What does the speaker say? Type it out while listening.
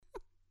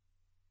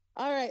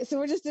All right, so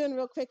we're just doing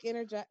real quick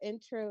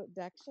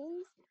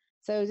introductions.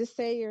 So just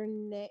say your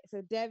name.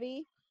 So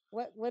Debbie,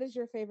 what is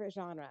your favorite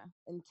genre?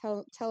 And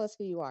tell us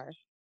who you are.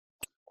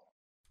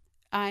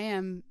 I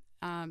am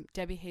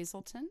Debbie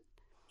Hazelton,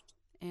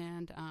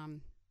 and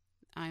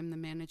I'm the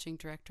managing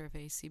director of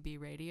ACB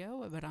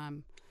Radio. But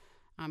I'm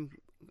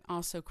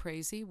also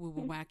crazy, woo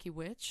woo wacky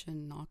witch,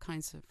 and all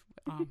kinds of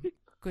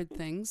good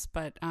things.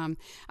 But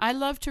I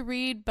love to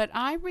read, but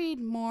I read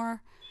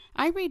more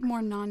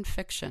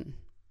nonfiction.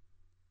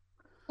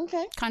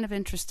 Okay. Kind of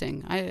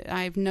interesting.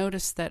 I've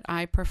noticed that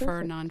I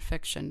prefer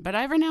nonfiction, but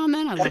every now and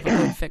then I love a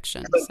good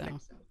fiction. So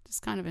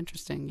it's kind of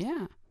interesting.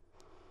 Yeah.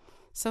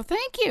 So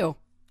thank you.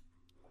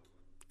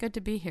 Good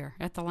to be here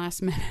at the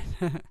last minute.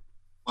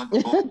 All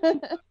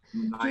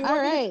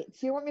right.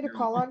 Do you want me to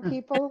call on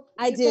people?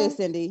 I do,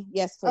 Cindy.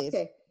 Yes, please.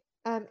 Okay.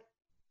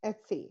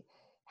 Let's see.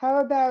 How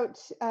about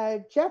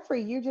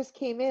Jeffrey? You just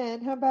came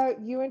in. How about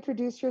you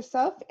introduce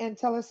yourself and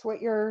tell us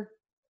what your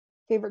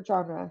favorite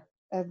genre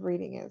of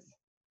reading is?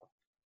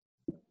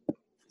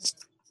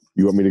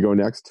 You want me to go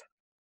next?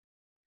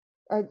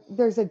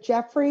 There's a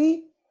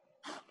Jeffrey,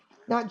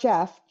 not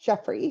Jeff,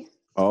 Jeffrey.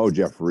 Oh,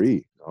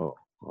 Jeffrey. Oh,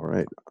 all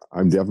right.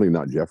 I'm definitely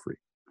not Jeffrey.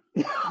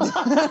 And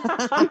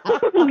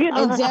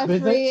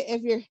Jeffrey,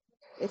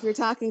 if you're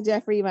talking,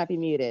 Jeffrey, you might be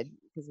muted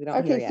because we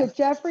don't hear you. Okay, so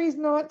Jeffrey's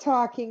not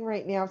talking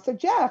right now. So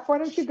Jeff, why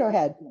don't you go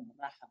ahead?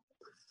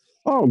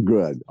 Oh,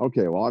 good.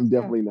 Okay, well, I'm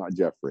definitely not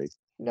Jeffrey.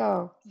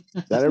 No.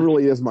 That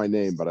really is my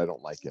name, but I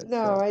don't like it.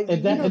 No, so. you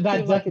don't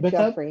seem like a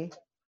Jeffrey.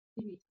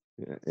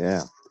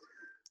 Yeah.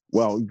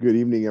 Well, good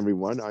evening,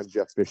 everyone. I'm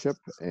Jeff Bishop,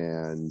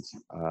 and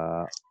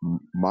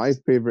my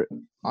favorite,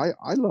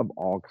 I love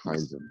all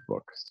kinds of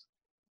books.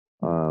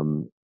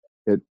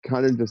 It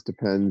kind of just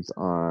depends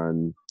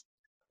on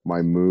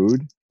my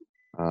mood.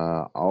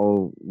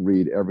 I'll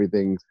read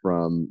everything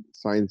from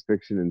science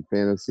fiction and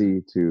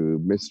fantasy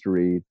to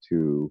mystery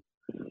to,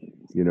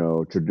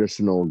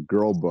 traditional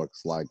girl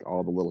books like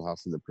all the Little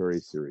House on the Prairie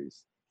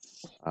series,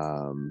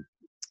 and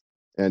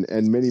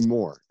many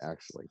more,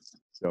 actually.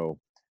 So,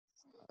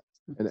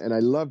 and I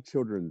love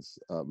children's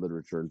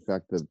literature. In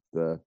fact,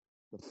 the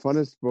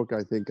funnest book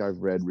I think I've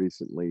read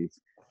recently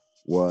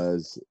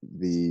was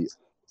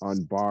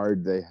on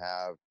Bard. They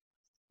have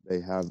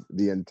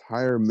the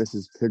entire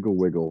Mrs.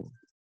 Pigglewiggle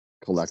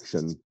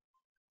collection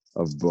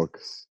of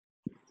books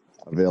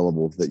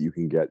available that you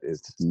can get.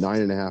 It's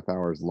 9.5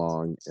 hours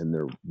long, and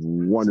they're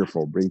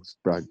wonderful. Brings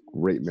back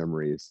great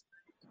memories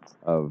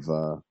of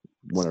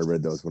when I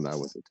read those when I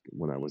was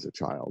a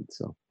child.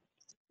 So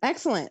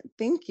excellent,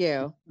 thank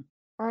you.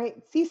 All right,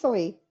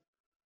 Cecily.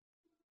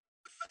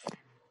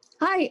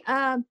 Hi,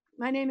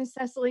 my name is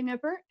Cecily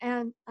Nipper,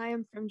 and I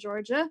am from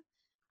Georgia.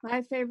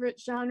 My favorite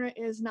genre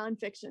is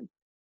nonfiction,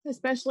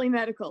 especially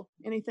medical,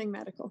 anything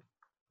medical.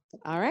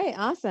 All right,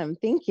 awesome.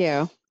 Thank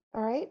you.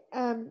 All right.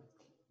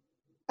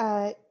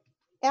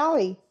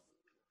 Allie.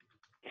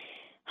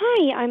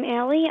 Hi, I'm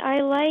Allie.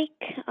 I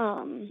like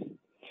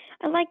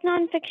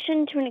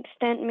nonfiction to an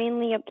extent,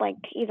 mainly of like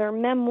either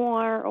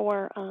memoir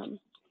or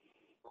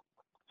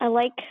I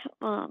like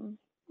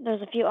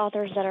there's a few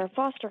authors that are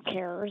foster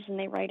carers and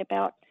they write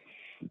about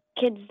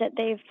kids that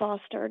they've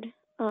fostered.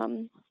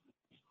 And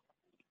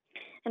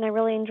I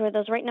really enjoy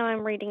those. Right now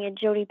I'm reading a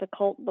Jodi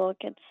Picoult book.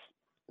 It's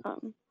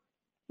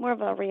more of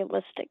a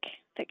realistic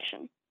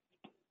fiction.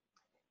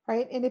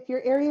 Right, and if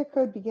your area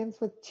code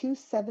begins with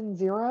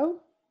 270, why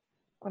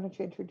don't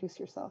you introduce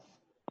yourself?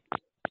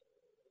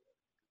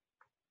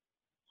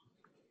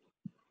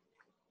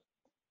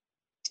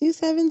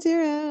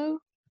 $270.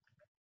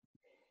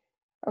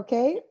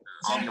 Okay.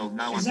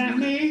 Is that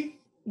me?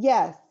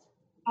 Yes.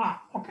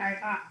 Okay.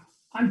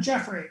 I'm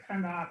Jeffrey,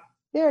 and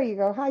there you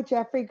go. Hi,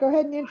 Jeffrey. Go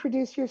ahead and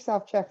introduce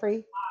yourself,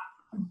 Jeffrey.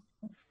 I'm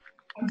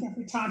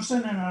Jeffrey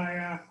Thompson, and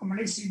I'm an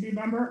ACB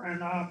member,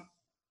 and I'm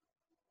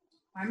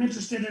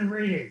interested in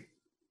reading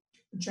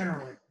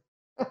generally.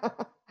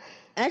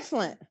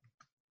 Excellent.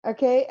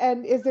 Okay,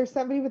 and is there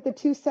somebody with the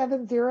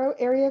 270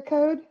 area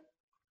code?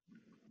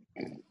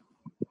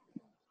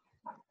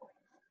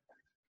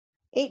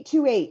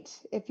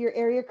 828. If your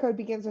area code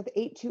begins with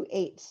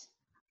 828.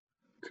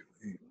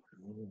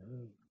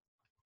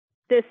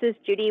 This is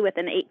Judy with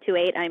an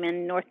 828. I'm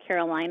in North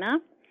Carolina,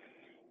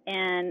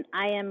 and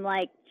I am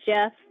like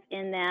Jeff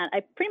in that I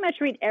pretty much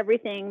read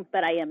everything,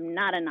 but I am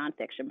not a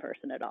nonfiction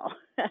person at all.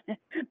 But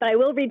I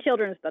will read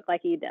children's book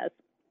like he does.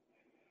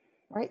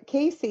 All right,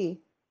 Casey.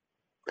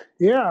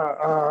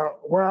 Yeah,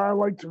 well, I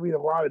like to read a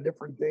lot of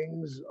different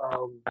things,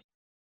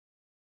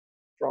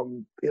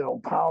 from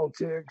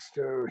politics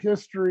to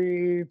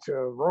history to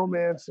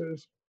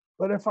romances.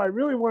 But if I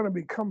really want to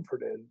be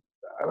comforted,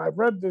 and I've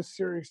read this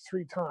series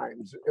 3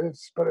 times, it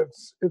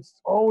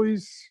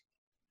always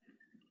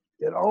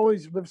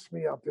lifts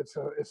me up. It's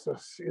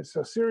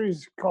a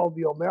series called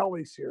the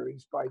O'Malley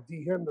series by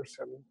Dee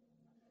Henderson.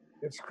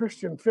 It's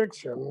Christian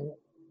fiction,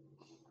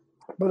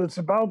 but it's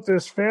about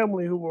this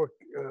family who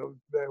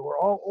they were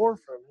all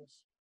orphans,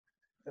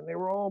 and they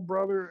were all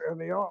brother, and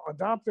they all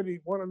adopted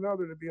one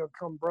another to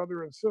become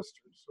brother and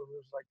sisters. So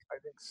there's like, I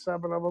think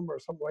 7 of them or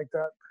something like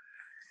that.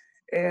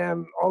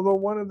 And although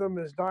one of them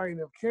is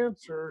dying of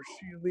cancer,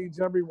 she leads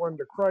everyone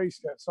to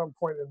Christ at some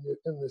point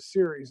in the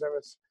series. And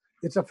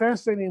it's a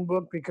fascinating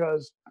book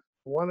because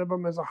one of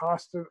them is a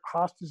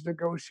hostage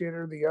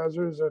negotiator, the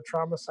other is a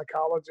trauma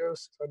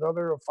psychologist,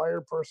 another a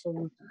fire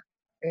person,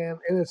 and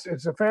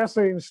it's a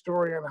fascinating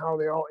story on how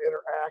they all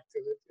interact.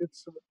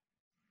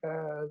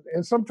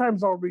 And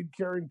sometimes I'll read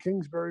Karen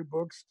Kingsbury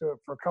books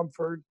for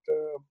comfort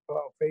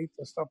about faith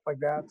and stuff like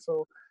that.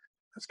 So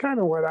that's kind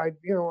of what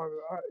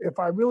if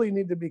I really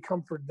need to be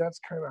comforted, that's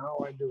kind of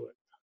how I do it.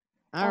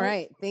 All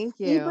right. Thank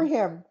you.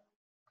 Ibrahim,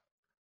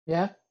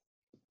 Yeah,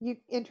 you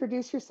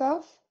introduce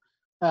yourself.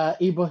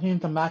 Ibrahim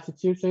from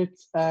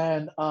Massachusetts,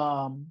 and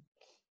I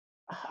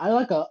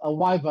like a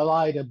wide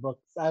variety of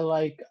books. I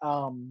like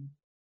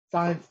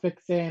science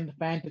fiction,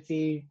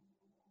 fantasy,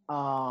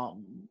 a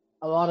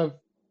lot of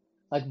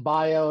like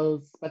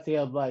bios, especially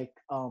of like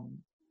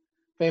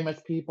famous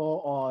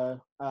people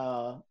or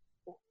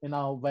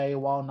very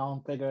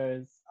well-known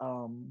figures.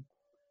 I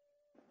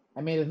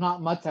mean, there's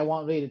not much I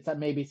won't read except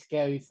maybe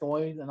scary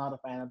stories. I'm not a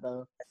fan of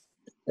those.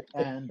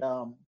 And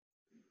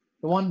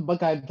the one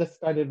book I've just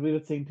started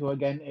re-listening to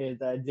again is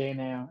Jane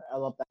Eyre. I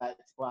love that.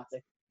 It's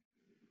classic.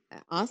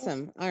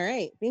 Awesome. All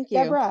right. Thank you.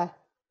 Deborah.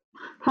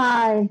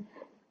 Hi,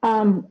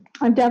 I'm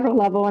Deborah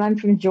Lovell, and I'm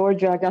from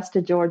Georgia,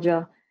 Augusta,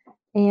 Georgia.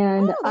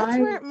 And that's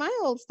where my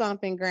old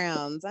stomping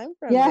grounds. I'm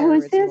from Yeah, there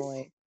who's this?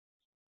 originally.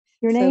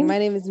 Your So name? my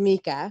name is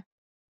Mika.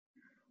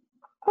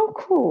 Oh,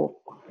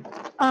 cool.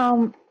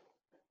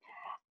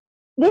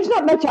 There's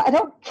not much. I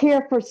don't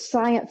care for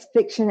science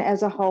fiction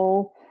as a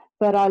whole,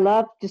 but I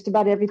love just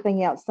about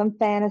everything else. Some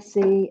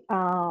fantasy,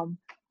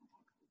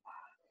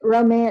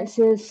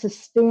 romances,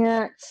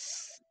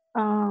 suspense,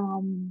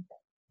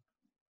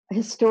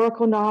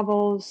 historical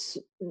novels,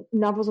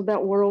 novels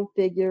about world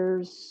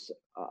figures,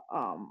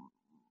 a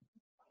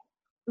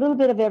little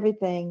bit of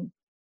everything.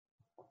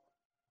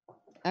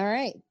 All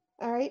right.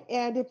 All right.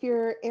 And if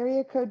your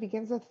area code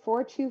begins with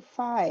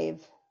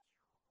 425.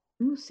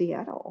 Ooh,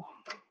 Seattle.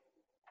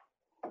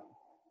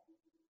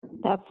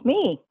 That's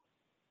me.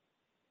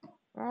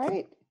 All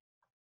right.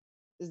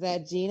 Is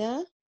that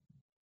Gina?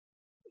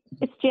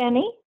 It's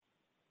Jenny.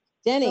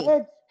 Jenny. Go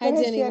ahead. Hi, Go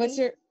ahead, Jenny.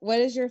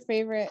 What's your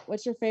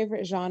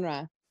favorite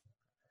genre?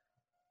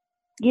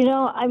 You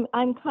know,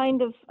 I'm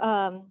kind of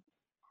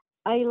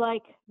I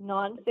like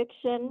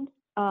nonfiction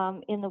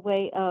in the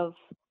way of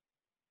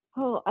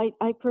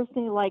I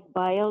personally like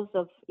bios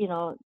of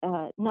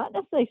not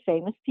necessarily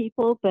famous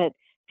people, but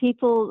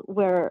people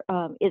where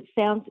it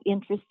sounds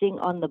interesting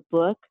on the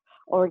book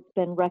or it's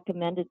been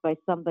recommended by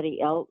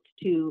somebody else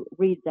to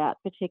read that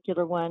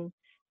particular one,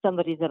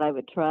 somebody that I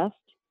would trust.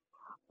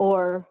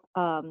 Or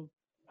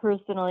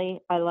personally,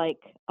 I like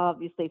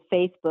obviously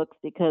faith books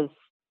because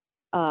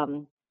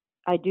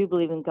I do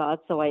believe in God,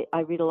 so I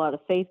read a lot of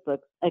faith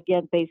books,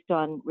 again, based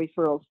on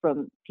referrals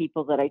from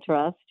people that I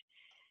trust.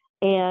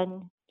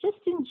 And just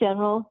in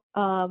general,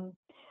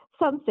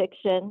 some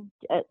fiction,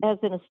 as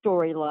in a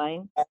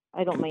storyline.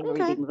 I don't mind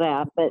reading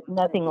that, but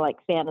nothing like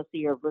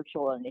fantasy or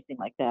virtual or anything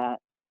like that.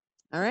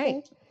 All right.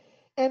 Okay.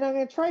 And I'm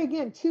going to try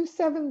again,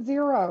 270.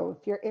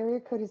 If your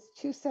area code is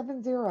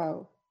 270.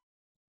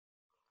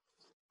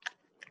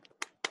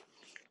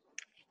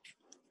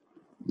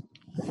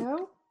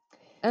 No?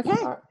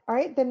 Okay. All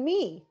right, then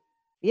me.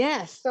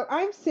 Yes. So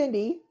I'm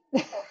Cindy.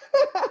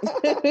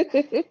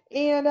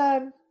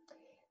 And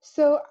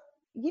so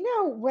when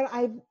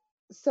I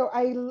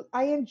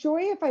enjoy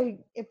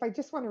if I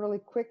just want a really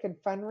quick and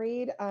fun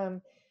read. I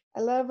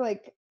love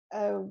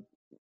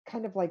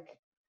kind of like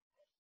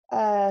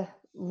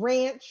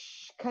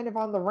ranch, kind of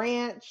on the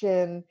ranch,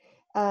 and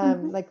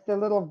like the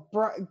little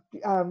what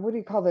do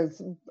you call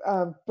those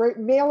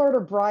mail order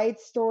bride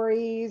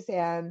stories,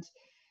 and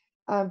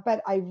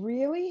but I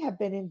really have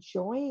been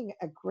enjoying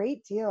a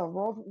great deal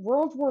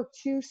World War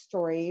II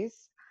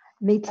stories.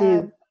 Me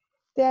too.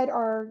 That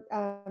are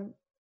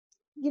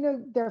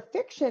they're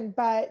fiction,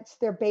 but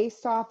they're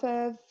based off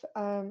of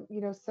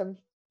some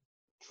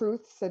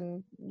truths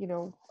and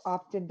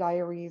often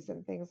diaries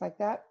and things like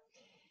that.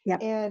 Yeah.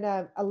 And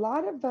a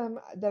lot of them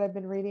that I've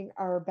been reading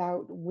are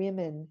about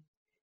women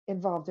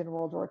involved in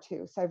World War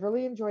II. So I've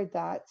really enjoyed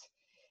that.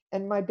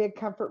 And my big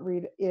comfort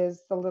read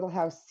is the Little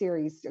House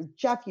series.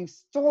 Jeff, you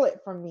stole it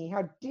from me.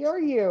 How dare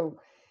you?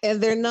 And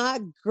they're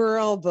not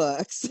girl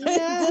books.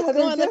 Yeah,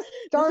 they're just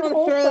darn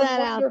wholesome, throw that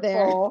out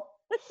there.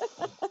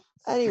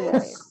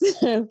 Anyway.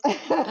 And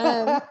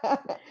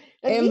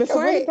Mika,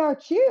 before what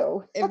about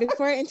you?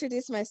 before I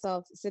introduce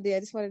myself, Cindy, I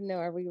just want to know,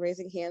 are we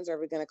raising hands or are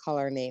we going to call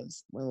our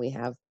names when we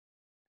have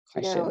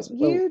questions?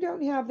 No, you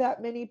don't have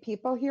that many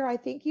people here. I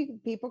think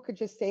people could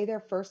just say their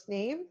first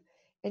name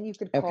and you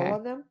could call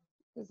on them.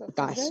 Does that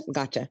sound good?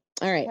 Gotcha.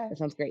 All right. Okay. That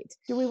sounds great.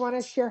 Do we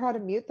want to share how to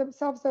mute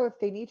themselves though if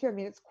they need to? I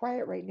mean, it's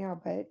quiet right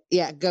now, but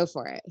yeah, go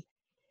for it.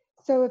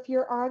 So if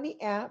you're on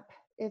the app,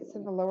 it's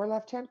in the lower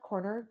left-hand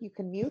corner. You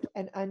can mute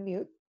and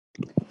unmute.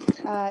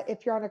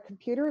 If you're on a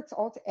computer, it's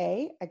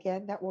Alt-A.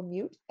 Again, that will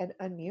mute and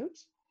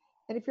unmute.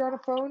 And if you're on a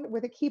phone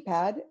with a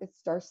keypad,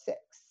 it's *6,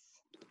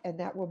 and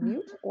that will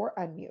mute or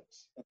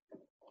unmute.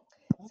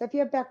 So if you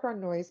have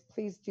background noise,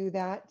 please do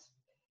that.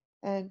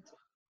 And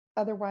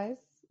otherwise,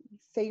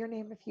 say your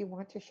name if you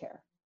want to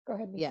share. Go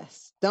ahead, Mika.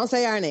 Yes. Don't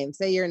say our name.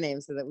 Say your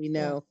name so that we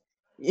know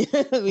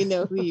we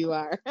know who you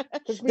are.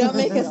 'Cause we Don't know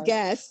make who you us are.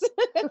 guess.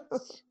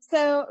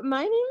 So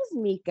my name is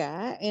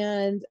Mika,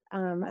 and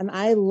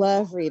I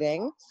love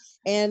reading.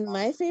 And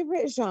my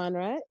favorite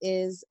genre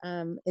is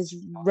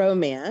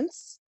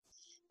romance.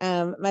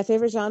 My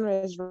favorite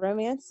genre is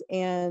romance,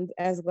 and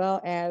as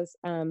well as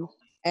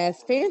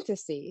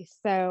fantasy.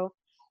 So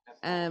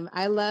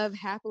I love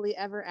happily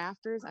ever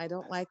afters. I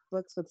don't like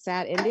books with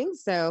sad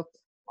endings. So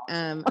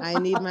I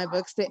need my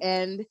books to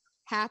end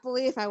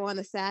happily. If I want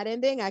a sad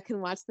ending, I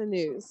can watch the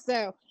news.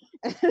 So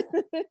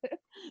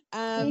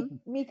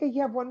Mika,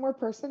 you have one more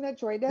person that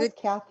joined us,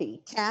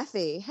 Kathy.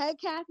 Kathy. Hey,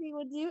 Kathy,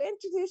 would you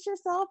introduce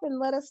yourself and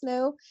let us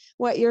know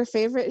what your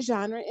favorite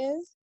genre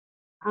is?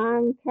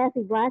 I'm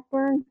Kathy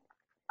Blackburn.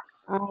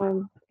 I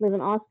live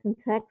in Austin,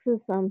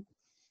 Texas. I'm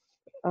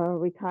a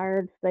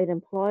retired state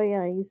employee.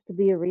 I used to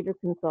be a reader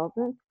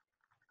consultant.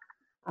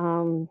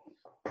 My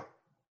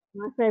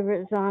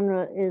favorite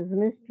genre is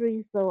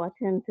mysteries, though I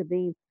tend to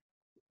be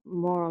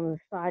more on the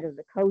side of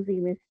the cozy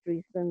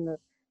mysteries than the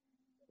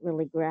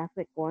really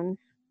graphic ones.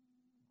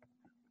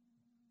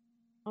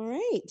 All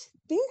right.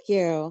 Thank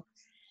you.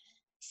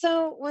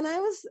 So when I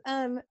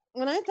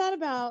thought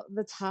about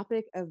the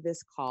topic of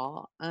this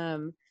call,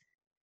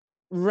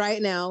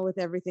 right now with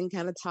everything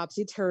kind of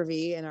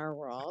topsy-turvy in our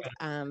world,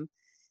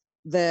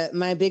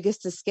 my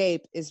biggest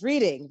escape is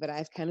reading, but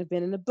I've kind of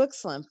been in a book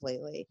slump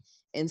lately.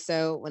 And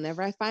so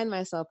whenever I find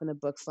myself in a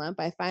book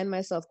slump, I find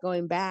myself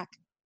going back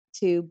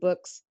to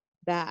books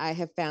that I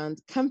have found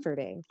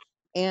comforting.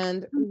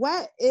 And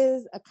what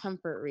is a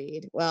comfort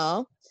read?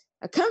 Well,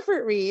 a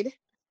comfort read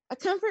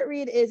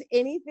is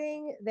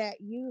anything that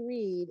you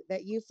read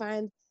that you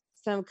find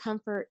some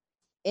comfort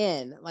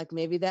in. Like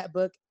maybe that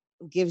book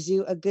gives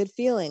you a good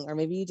feeling, or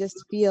maybe you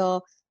just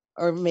feel,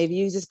 or maybe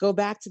you just go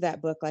back to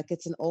that book like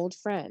it's an old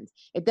friend.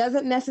 It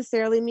doesn't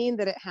necessarily mean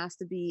that it has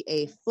to be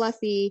a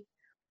fluffy,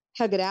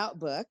 hug it out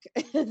book,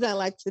 as I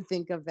like to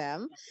think of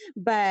them.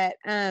 But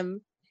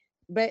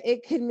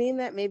it could mean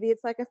that maybe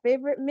it's like a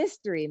favorite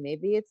mystery.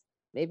 Maybe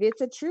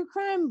it's a true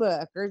crime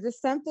book, or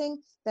just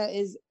something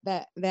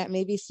that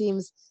maybe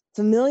seems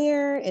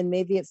familiar, and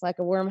maybe it's like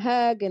a warm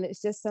hug, and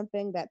it's just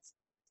something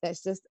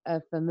that's just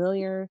a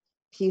familiar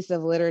piece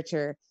of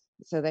literature,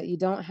 so that you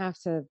don't have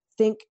to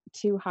think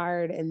too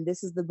hard. And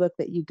this is the book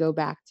that you go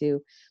back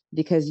to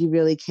because you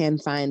really can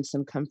find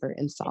some comfort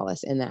and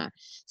solace in that.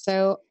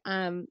 So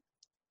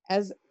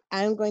as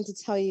I'm going to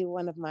tell you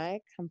one of my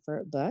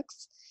comfort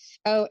books.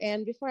 Oh,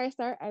 and before I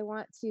start, I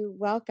want to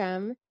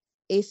welcome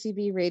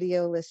ACB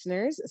radio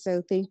listeners.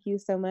 So thank you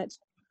so much.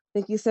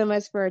 Thank you so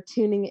much for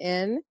tuning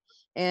in.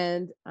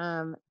 And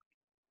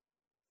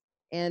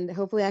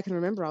hopefully I can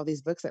remember all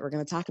these books that we're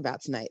going to talk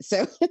about tonight.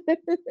 So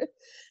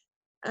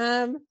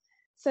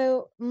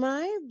so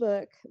my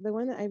book, the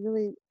one that I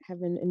really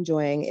have been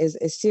enjoying, is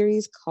a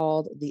series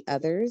called The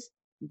Others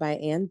by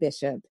Anne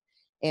Bishop.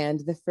 And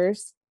the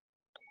first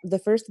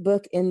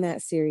book in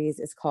that series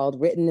is called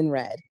Written in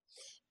Red.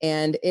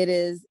 And it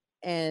is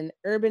an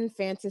urban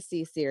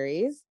fantasy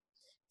series.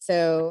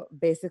 So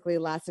basically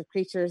lots of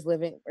creatures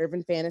living,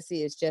 urban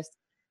fantasy is just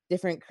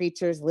different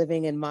creatures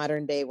living in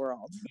modern day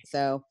world.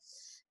 So,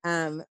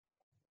 and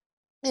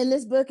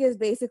this book is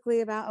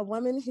basically about a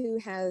woman who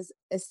has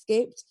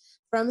escaped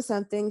from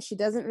something. She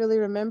doesn't really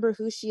remember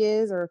who she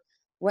is or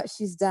what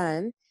she's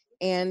done.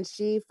 And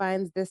she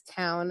finds this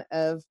town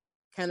of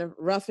kind of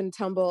rough and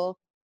tumble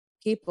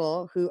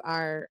people who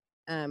are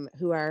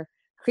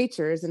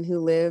creatures and who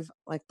live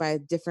like by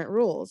different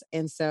rules.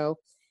 And so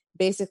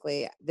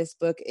basically this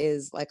book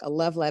is like a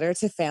love letter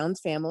to found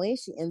family.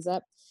 She ends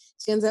up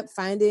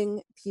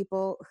finding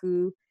people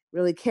who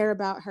really care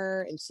about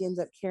her, and she ends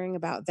up caring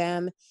about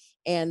them.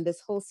 And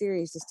this whole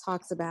series just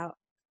talks about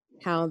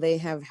how they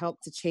have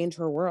helped to change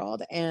her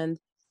world. And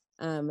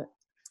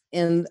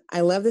I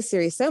love the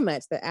series so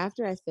much that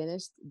after I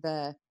finished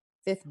the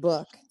 5th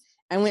book,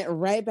 I went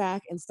right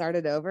back and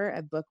started over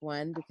at book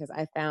 1, because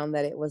I found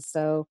that it was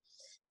so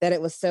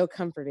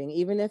comforting.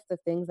 Even if the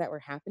things that were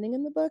happening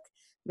in the book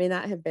may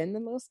not have been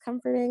the most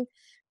comforting,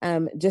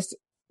 just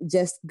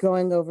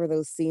going over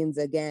those scenes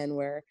again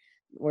where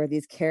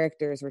these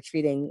characters were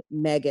treating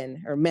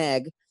Megan or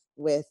Meg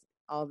with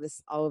all of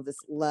this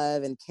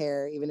love and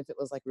care, even if it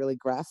was like really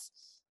gruff.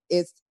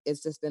 It's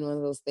just been one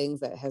of those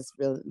things that has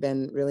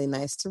been really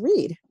nice to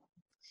read.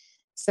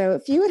 So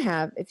if you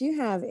have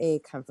a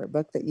comfort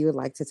book that you would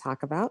like to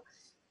talk about,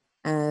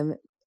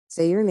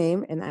 say your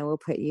name and I will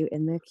put you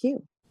in the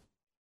queue.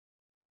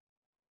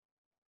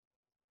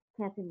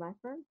 Kathy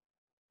Blackburn.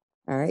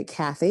 All right,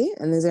 Kathy.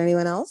 And is there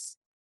anyone else?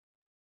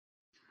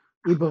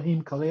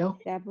 Ibrahim Khalil.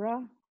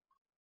 Deborah.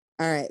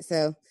 All right,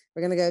 so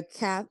we're gonna go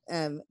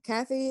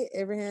Kathy,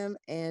 Ibrahim,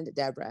 and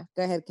Deborah.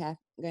 Go ahead,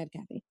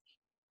 Kathy.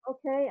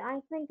 Okay, I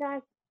think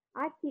I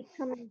keep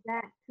coming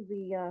back to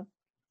the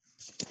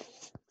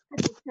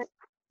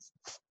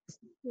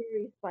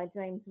series by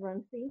James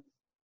Runcie.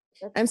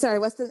 I'm sorry.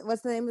 What's the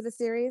name of the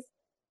series?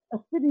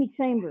 Sydney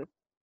Chambers.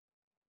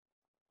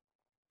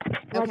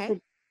 Like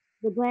Okay.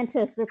 the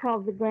Grantchester, they're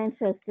called the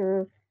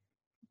Grantchester.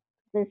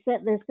 They're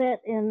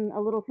set in a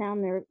little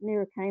town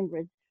near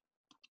Cambridge,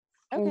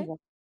 Okay. England.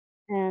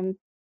 And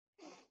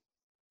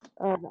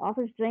the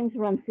author's James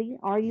Runcie,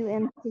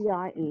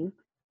 Runcie.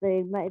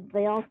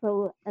 They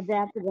also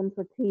adapted them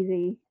for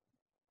TV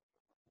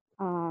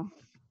on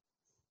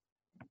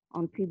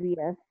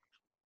PBS.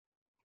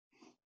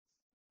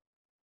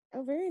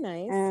 Oh, very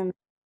nice. And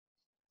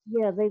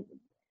yeah, they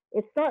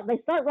start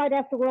right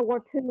after World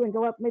War II and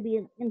go up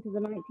maybe into the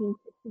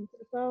 1960s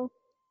or so.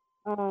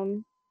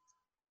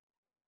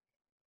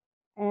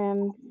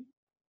 And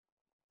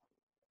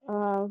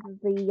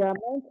the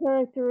main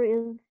character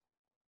is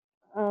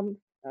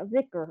a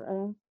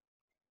vicar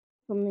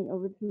from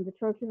the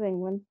Church of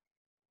England,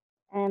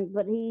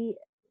 but he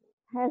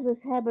has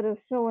this habit of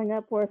showing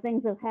up where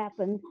things have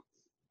happened,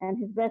 and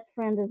his best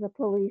friend is a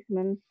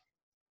policeman,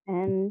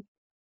 and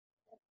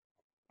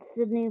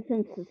Sydney,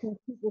 since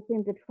people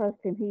seem to trust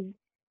him, he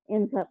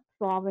ends up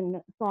solving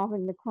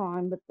the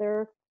crime. But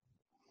they're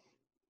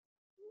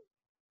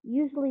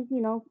usually,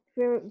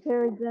 very,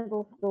 very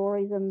gentle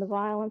stories, and the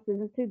violence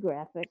isn't too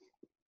graphic.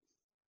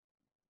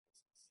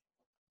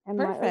 And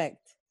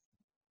Perfect.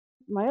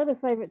 my other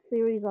favorite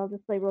series, I'll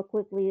just say real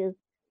quickly, is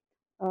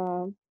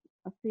a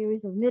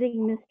series of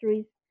knitting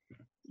mysteries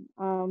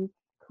called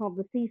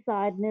The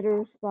Seaside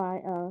Knitters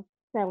by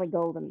Sally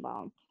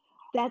Goldenbaum.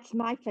 That's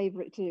my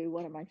favorite too.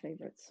 One of my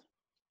favorites.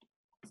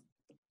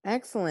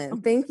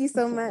 Excellent. Thank you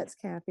so much,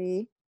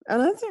 Kathy. Oh,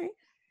 that's all right.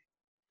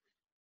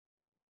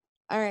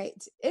 All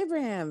right,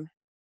 Abraham.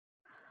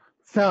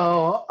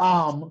 So,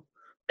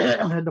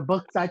 the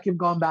books I keep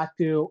going back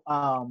to,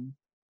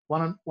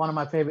 one of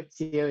my favorite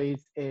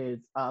series is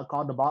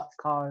called The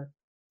Boxcar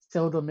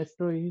Silver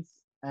Mysteries,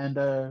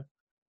 and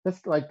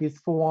just like these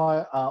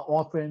four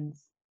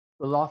orphans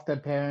who lost their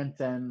parents,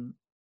 and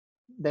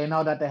they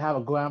know that they have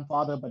a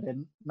grandfather, but they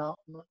don't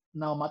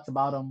know much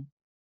about him,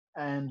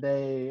 and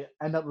they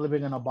end up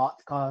living in a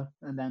boxcar,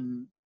 and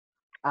then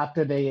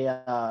after they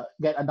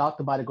get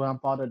adopted by the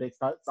grandfather, they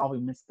start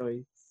solving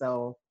mysteries.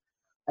 So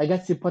I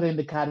guess you put it in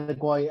the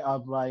category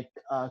of like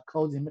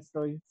cozy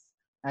mysteries.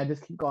 I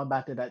just keep going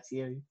back to that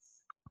series.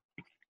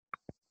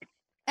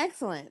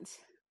 Excellent.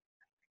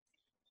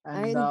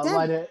 And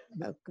the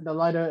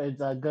writer is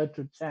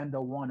Gertrude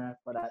Chandler Warner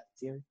for that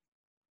series.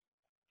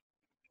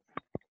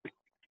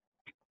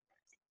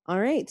 All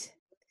right.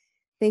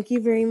 Thank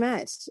you very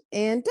much.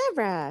 And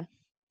Deborah.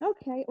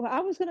 Okay. Well,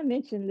 I was going to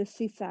mention the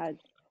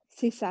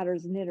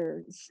Seasiders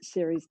Knitters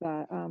series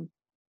by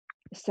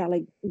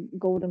Sally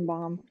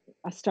Goldenbaum.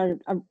 I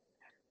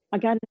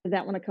got into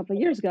that one a couple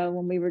of years ago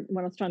when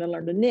I was trying to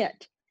learn to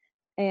knit,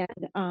 and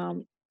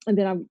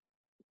then I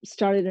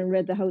started and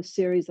read the whole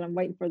series, and I'm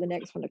waiting for the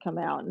next one to come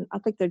out. And I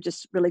think they're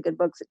just really good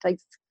books. It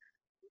takes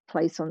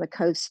place on the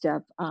coast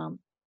of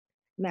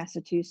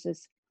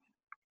Massachusetts,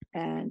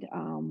 and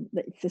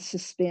it's a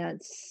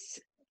suspense,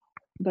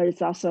 but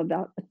it's also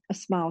about a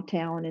small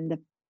town and the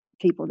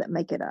people that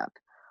make it up.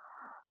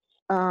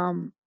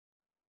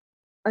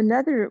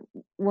 Another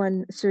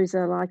one series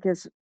I like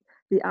is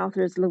the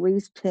author is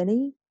Louise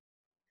Penny,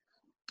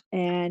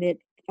 and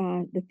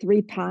the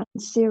Three Pines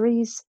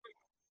series.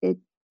 It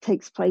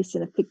takes place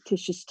in a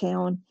fictitious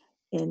town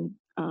in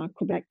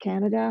Quebec,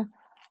 Canada,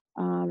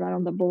 right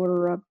on the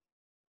border of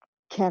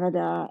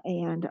Canada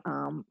and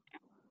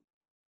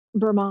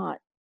Vermont.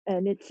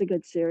 And it's a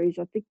good series.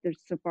 I think there's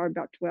so far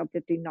about 12,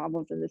 15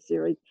 novels in the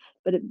series,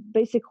 but it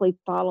basically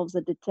follows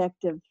a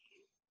detective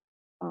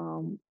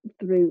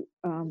through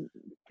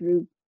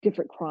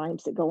different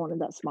crimes that go on in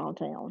that small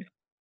town.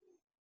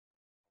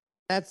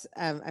 That's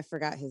I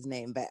forgot his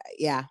name, but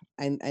yeah,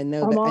 I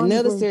know Armand that I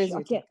know the Grosjean. series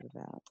you're talking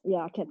about. Yeah,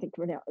 I can't think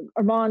of it now.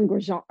 Armand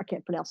Grosjean. I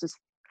can't pronounce this.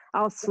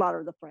 I'll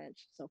slaughter the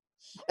French. So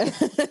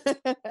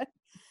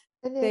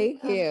And then,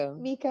 Thank you.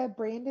 Mika,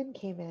 Brandon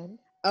came in.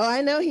 Oh,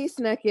 I know he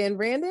snuck in.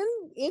 Brandon,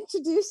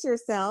 introduce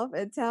yourself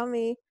and tell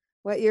me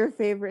what your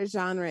favorite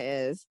genre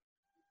is.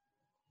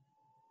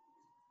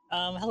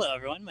 Hello,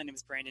 everyone. My name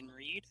is Brandon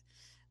Reed.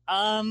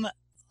 When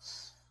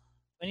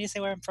you say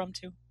where I'm from,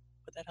 too?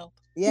 Would that help?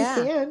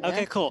 Yeah.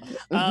 Okay, cool.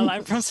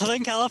 I'm from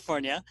Southern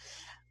California.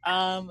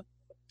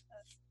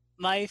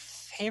 My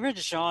favorite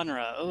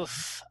genre,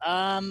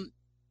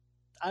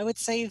 I would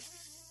say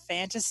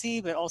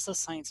fantasy, but also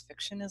science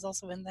fiction is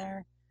also in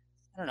there.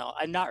 I don't know.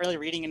 I'm not really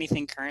reading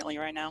anything currently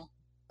right now,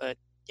 but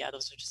yeah,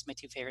 those are just my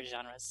two favorite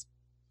genres.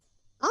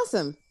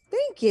 Awesome.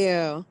 Thank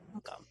you.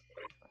 Welcome.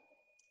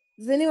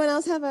 Does anyone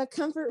else have a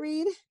comfort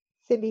read?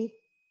 Cindy.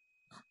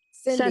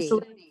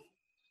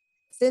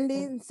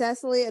 Cindy and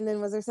Cecily, and then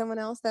was there someone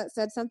else that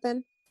said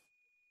something?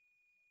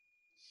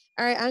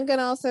 All right, I'm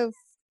gonna also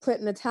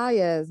put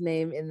Natalia's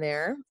name in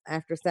there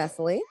after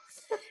Cecily.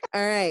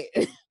 All right.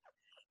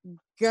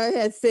 Go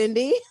ahead,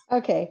 Cindy.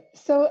 Okay,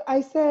 so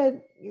I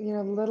said,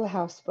 Little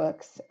House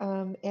books,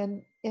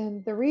 and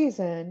the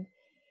reason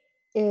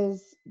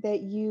is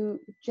that you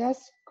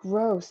just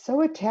grow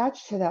so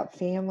attached to that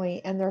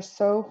family, and they're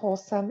so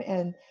wholesome,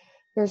 and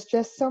there's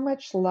just so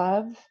much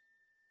love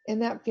in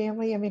that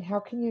family, I mean, how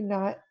can you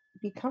not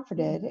be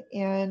comforted?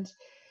 And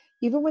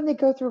even when they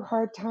go through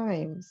hard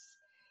times,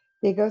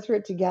 they go through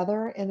it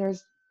together. And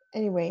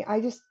anyway,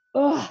 I just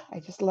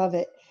love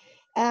it.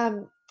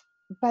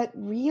 But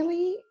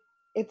really,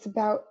 it's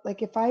about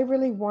like if I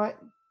really want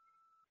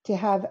to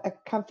have a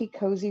comfy,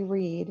 cozy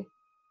read,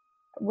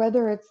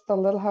 whether it's the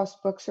Little House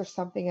books or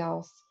something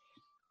else,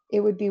 it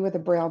would be with a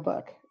Braille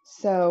book.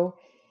 So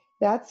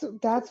that's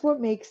what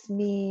makes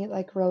me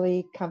like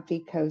really comfy,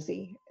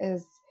 cozy,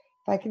 is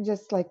if I can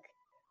just like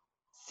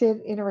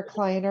sit in a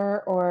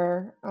recliner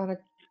or on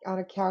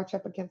a couch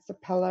up against a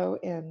pillow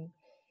and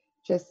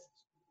just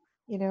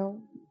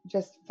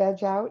just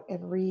veg out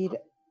and read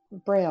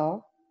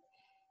Braille.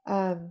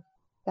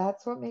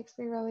 That's what makes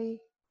me really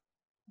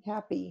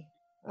happy.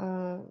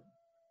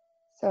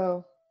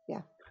 So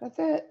yeah, that's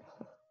it.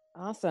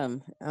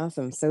 Awesome.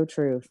 So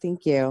true.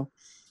 Thank you.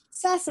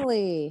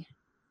 Cecily.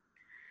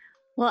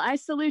 Well, I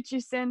salute you,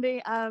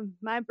 Cindy.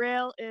 My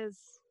Braille is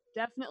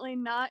definitely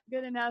not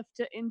good enough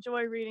to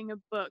enjoy reading a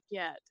book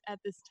yet at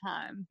this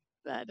time.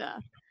 But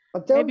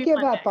well, don't give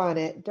up on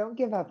it. Don't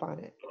give up on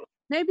it.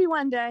 Maybe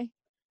one day.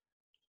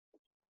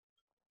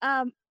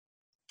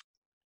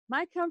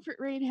 My comfort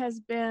read has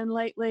been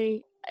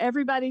lately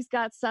Everybody's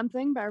Got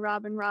Something by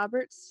Robin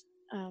Roberts,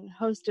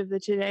 host of the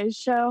Today's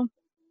Show,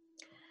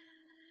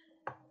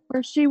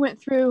 where she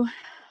went through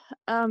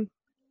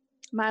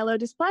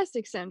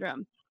myelodysplastic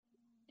syndrome,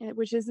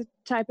 which is a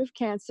type of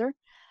cancer.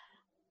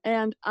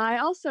 And I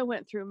also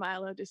went through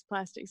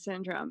myelodysplastic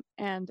syndrome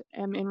and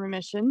am in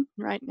remission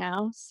right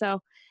now.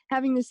 So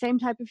having the same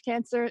type of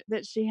cancer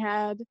that she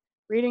had,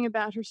 reading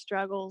about her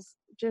struggles,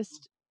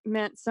 just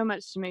meant so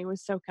much to me,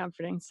 was so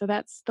comforting. So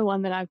that's the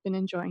one that I've been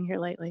enjoying here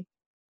lately.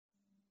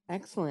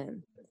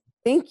 Excellent.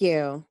 Thank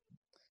you.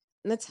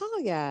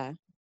 Natalia.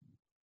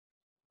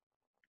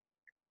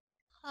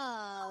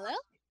 Hello?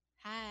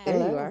 Hi.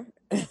 There you are.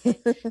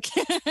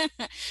 Okay.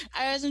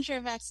 I wasn't sure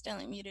if I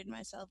accidentally muted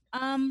myself.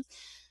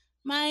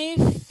 My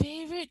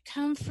favorite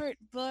comfort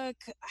book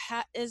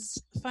is,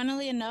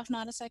 funnily enough,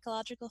 not a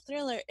psychological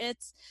thriller.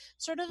 It's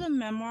sort of a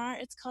memoir.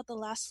 It's called The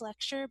Last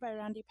Lecture by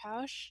Randy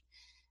Pausch.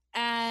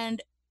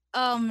 And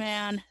oh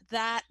man,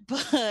 that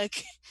book,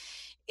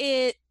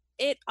 it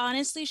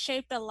honestly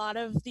shaped a lot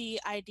of the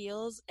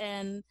ideals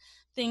and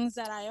things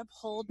that I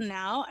uphold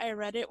now. I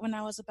read it when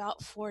I was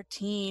about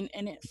 14,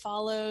 and it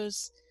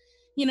follows,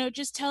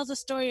 just tells a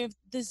story of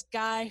this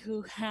guy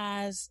who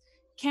has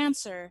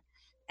cancer,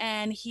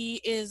 and he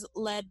is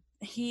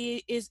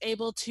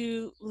able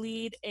to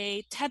lead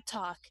a TED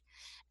Talk,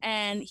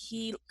 and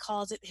he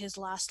calls it his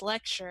last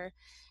lecture,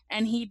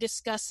 and he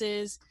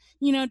discusses,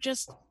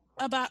 just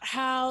about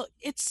how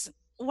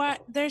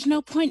there's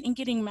no point in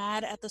getting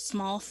mad at the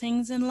small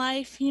things in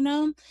life,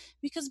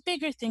 because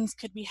bigger things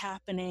could be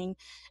happening,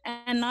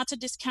 and not to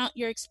discount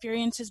your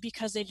experiences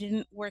because they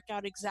didn't work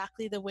out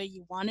exactly the way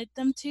you wanted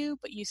them to,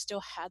 but you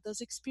still had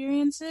those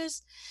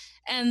experiences.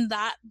 And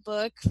that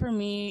book for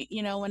me,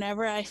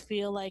 whenever I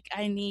feel like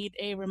I need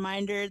a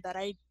reminder that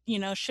I,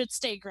 should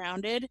stay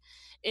grounded,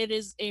 it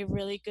is a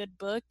really good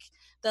book.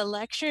 The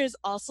lecture is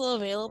also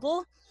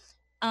available.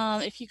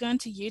 If you go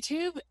into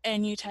YouTube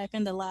and you type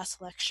in The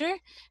Last Lecture,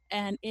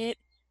 and it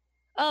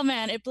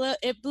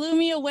blew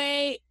me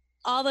away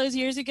all those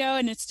years ago,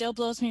 and it still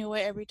blows me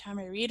away every time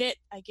I read it.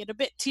 I get a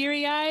bit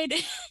teary-eyed,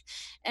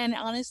 and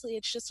honestly,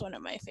 it's just one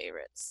of my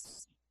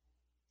favorites.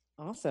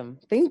 Awesome.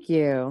 Thank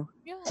you.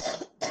 Yeah.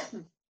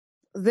 Is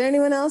there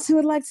anyone else who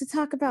would like to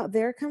talk about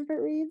their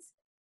comfort reads?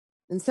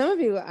 And some of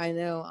you I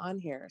know on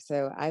here,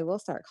 so I will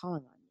start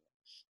calling on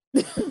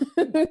you.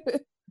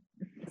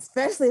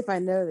 Especially if I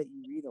know that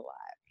you read a lot.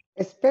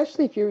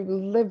 Especially if you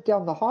live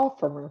down the hall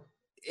from her.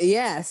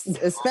 Yes,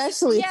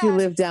 especially if you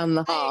live down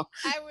the hall.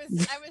 I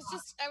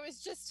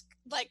was just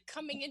like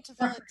coming in to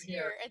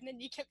volunteer, and then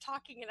you kept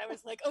talking, and I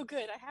was like, oh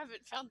good, I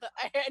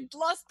had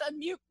lost the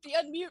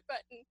unmute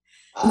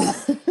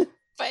button.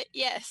 But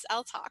yes,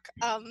 I'll talk.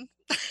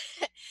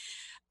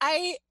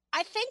 I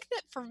think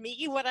that for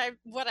me, what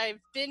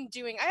I've been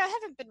doing, I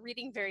haven't been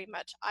reading very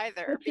much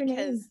either. What's your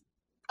name?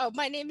 Oh,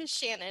 my name is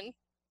Shannon.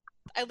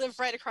 I live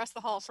right across the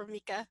hall from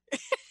Mika.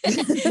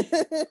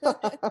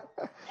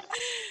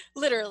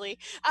 Literally.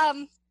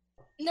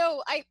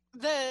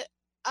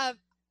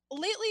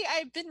 Lately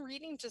I've been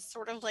reading just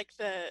sort of like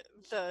the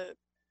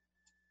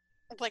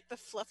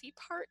fluffy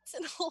parts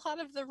in a lot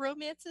of the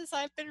romances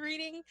I've been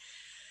reading.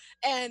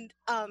 And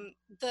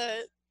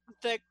the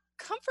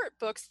comfort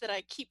books that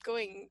I keep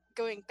going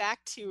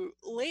back to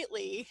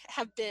lately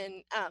have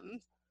been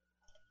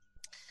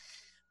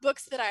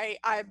books that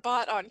I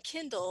bought on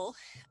Kindle,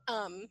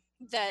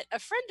 that a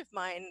friend of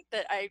mine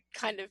that I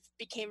kind of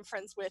became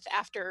friends with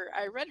after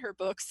I read her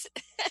books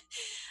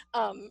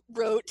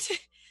wrote,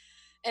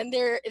 and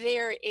they're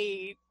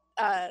a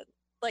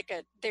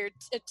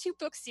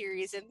 2-book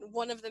series, and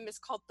one of them is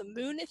called The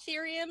Moon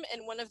Ethereum,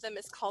 and one of them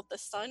is called The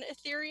Sun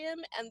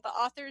Ethereum, and the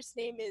author's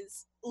name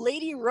is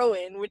Lady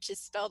Rowan, which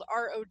is spelled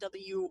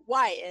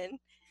Rowyn.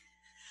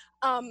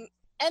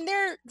 And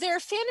they're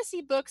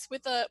fantasy books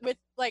with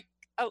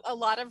a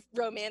lot of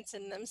romance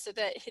in them, so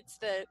that hits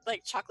the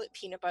like chocolate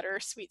peanut butter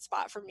sweet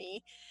spot for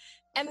me.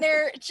 And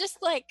they're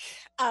just like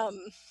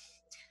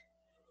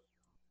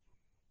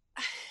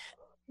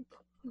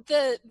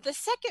the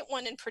second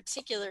one in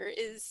particular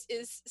is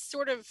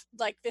sort of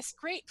like this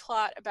great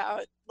plot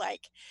about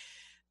like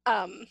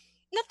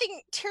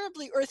nothing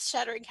terribly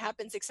earth-shattering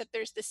happens, except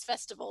there's this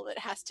festival that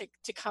has to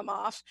come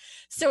off.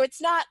 So it's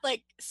not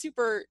like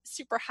super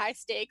high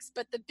stakes,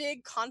 but the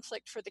big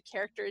conflict for the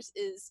characters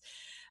is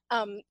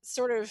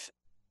sort of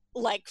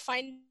like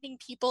finding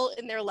people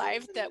in their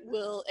life that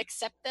will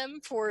accept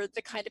them for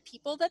the kind of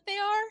people that they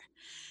are.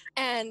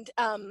 And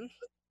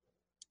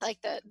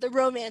like the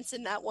romance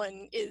in that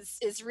one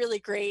is really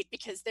great,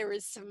 because there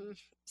was some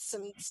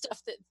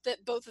stuff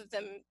that both of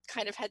them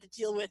kind of had to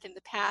deal with in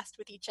the past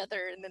with each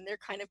other, and then they're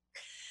kind of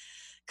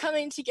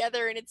coming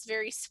together, and it's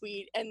very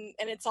sweet, and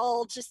it's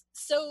all just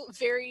so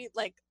very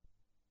like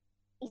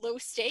low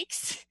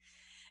stakes.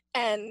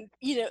 And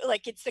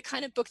like it's the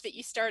kind of book that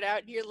you start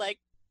out and you're like,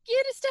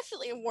 yeah, it's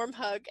definitely a warm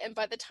hug, and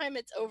by the time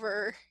it's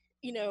over,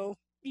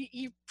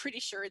 you're pretty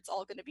sure it's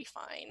all going to be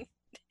fine.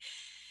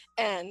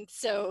 And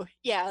so,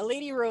 yeah,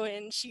 Lady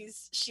Rowan,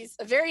 she's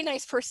a very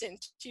nice person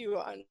too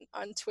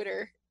on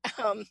Twitter,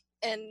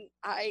 and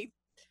I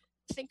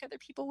think other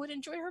people would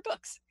enjoy her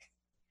books.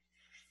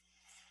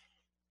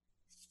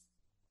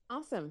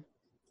 Awesome.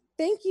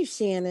 Thank you,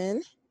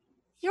 Shannon.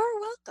 You're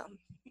welcome.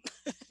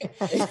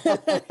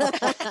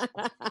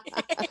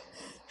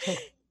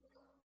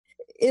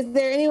 Is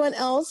there anyone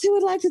else who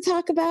would like to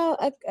talk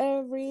about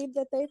a read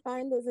that they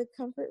find as a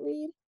comfort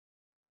read?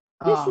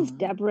 This is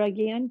Deborah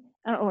again.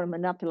 I don't want to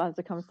monopolize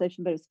the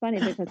conversation, but it's funny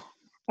because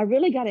I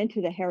really got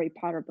into the Harry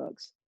Potter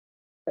books,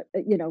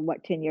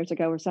 10 years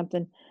ago or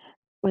something,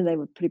 when they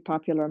were pretty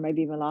popular, or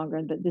maybe even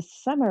longer. But this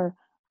summer,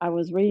 I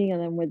was reading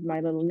them with my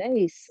little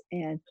niece,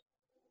 and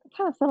I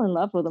kind of fell in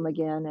love with them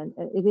again. And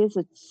it is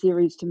a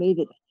series to me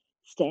that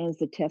stands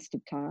the test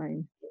of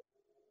time.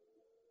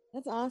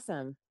 That's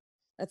awesome.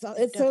 It's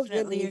so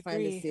good when you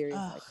find a series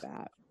like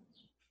that.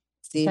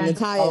 See,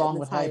 Natalia, along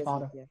with Harry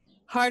Potter.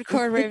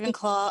 Hardcore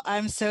Ravenclaw.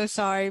 I'm so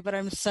sorry, but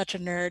I'm such a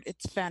nerd.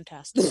 It's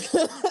fantastic.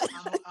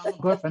 I'm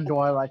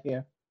Gryffindor right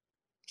here.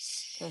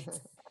 So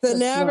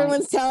now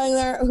everyone's telling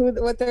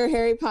what their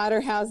Harry Potter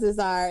houses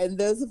are, and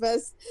those of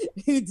us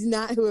who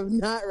have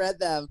not read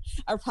them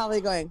are probably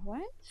going,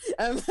 "What?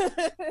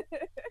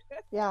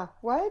 Yeah,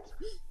 what?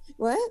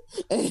 What?"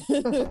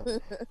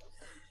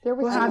 There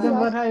was What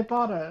happened with Harry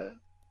Potter?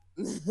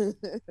 Did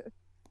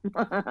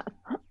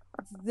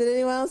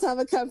anyone else have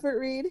a comfort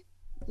read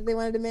that they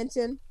wanted to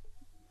mention?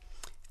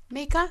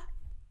 Mika?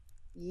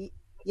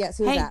 Yes,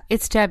 who's hey, that?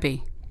 It's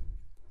Debbie.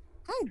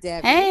 Hi,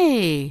 Debbie.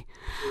 Hey.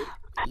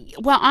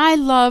 Well, I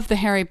love the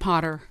Harry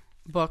Potter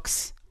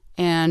books,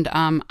 and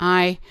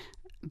I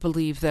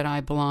believe that I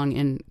belong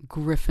in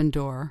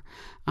Gryffindor.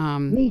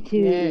 Me too.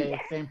 Yeah,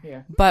 same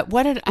here. But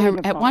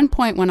at one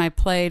point when I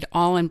played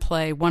All in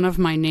Play, one of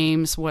my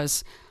names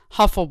was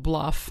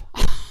Hufflepuff.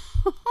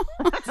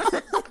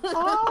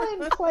 All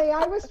in Play.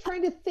 I was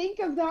trying to think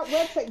of that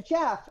website.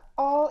 Jeff,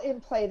 All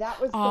in Play.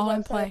 That was the All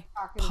in website Play.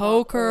 I was talking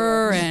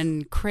Poker about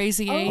and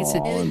Crazy Eights.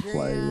 All in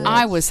Play. Yes.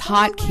 I was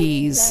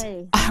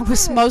hotkeys. I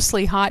was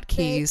mostly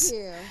hotkeys.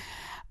 Thank you.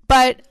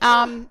 But,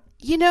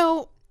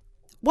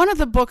 one of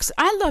the books,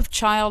 I love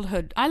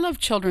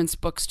children's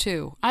books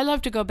too. I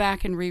love to go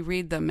back and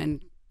reread them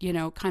and,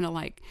 kind of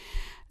like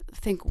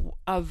think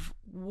of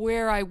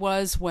where I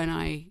was when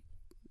I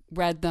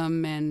read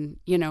them, and,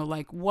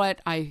 like what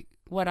I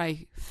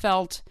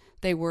felt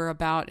they were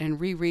about, and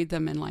reread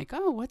them and like,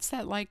 oh, what's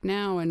that like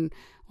now? And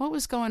what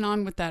was going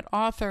on with that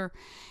author?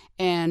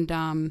 And,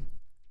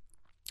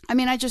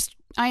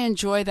 I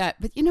enjoy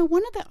that. But,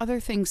 one of the other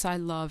things I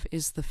love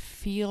is the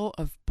feel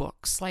of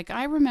books. Like,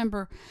 I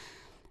remember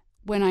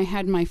when I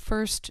had my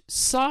first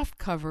soft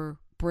cover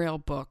Braille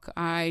book,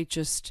 I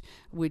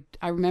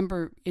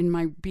remember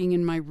being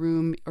in my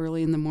room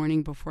early in the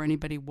morning before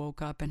anybody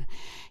woke up, and,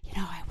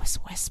 I was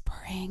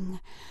whispering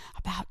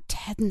about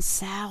Ted and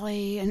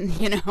Sally, and,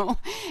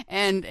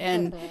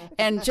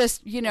 and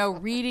just,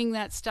 reading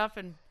that stuff.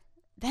 And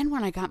then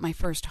when I got my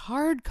first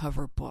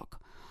hardcover book,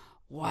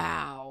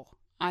 wow,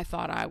 I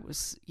thought I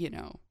was,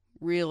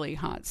 really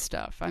hot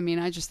stuff.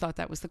 I just thought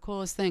that was the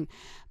coolest thing.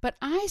 But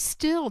I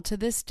still, to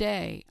this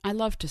day, I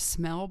love to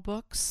smell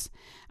books.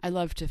 I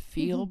love to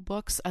feel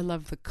books. I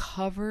love the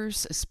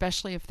covers,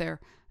 especially if they're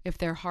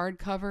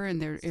hardcover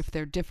and if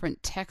they're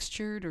different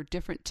textured or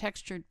different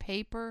textured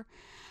paper.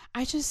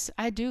 I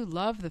do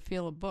love the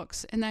feel of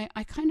books. And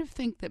I kind of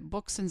think that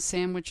books and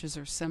sandwiches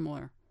are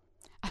similar.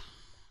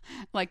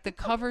 Like the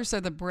covers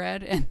are the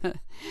bread,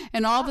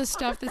 and all the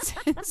stuff that's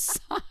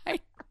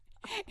inside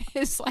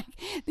is like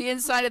the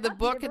inside of the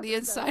book and the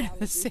inside of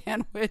the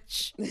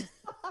sandwich.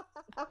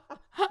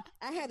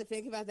 I had to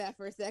think about that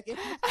for a second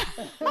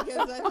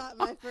because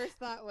my first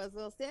thought was,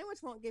 well, sandwich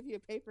won't give you a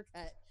paper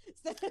cut.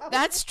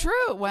 That's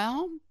true.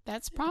 Well,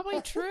 that's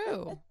probably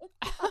true.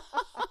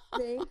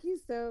 Thank you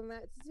so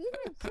much. Speaking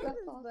of children's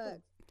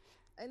books,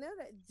 I know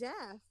that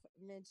Jeff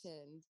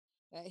mentioned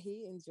that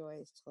he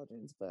enjoys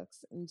children's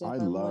books. And I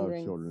Jeff, I'm love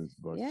wondering, children's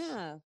books.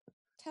 yeah,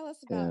 tell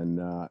us about And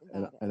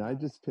I it.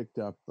 just picked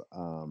up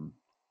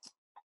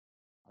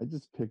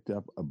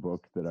a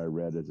book that I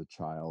read as a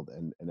child,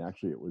 and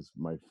actually it was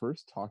my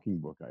first talking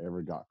book I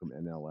ever got from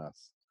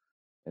NLS,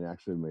 and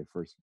actually my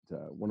first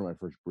one of my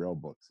first Braille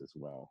books as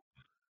well.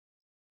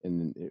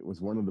 And it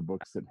was one of the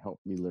books that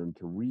helped me learn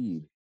to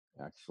read,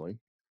 actually,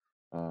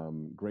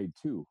 grade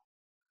 2.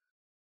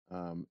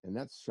 And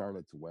that's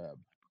Charlotte's Web.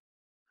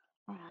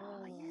 Oh,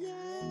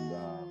 And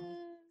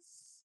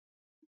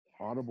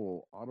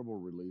Audible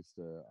released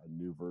a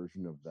new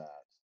version of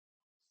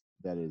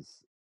that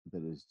is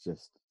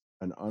just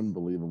an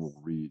unbelievable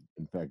read.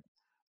 In fact,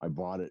 I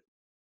bought it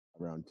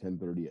around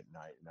 10:30 at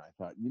night, and I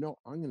thought,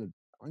 I'm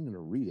gonna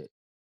read it.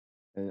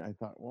 And I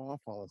thought, well,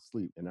 I'll fall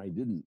asleep, and I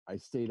didn't. I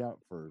stayed out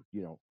for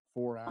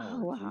 4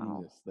 hours reading wow.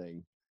 this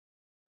thing,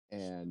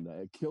 and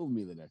it killed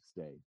me the next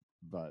day.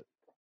 But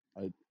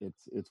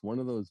it's one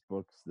of those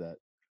books that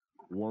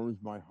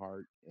warms my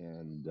heart,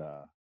 and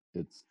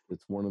it's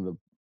one of the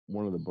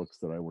books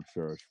that I will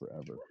cherish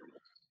forever.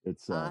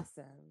 It's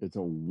Awesome. it's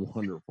a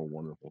wonderful,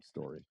 wonderful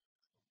story.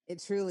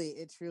 It truly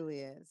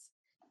is.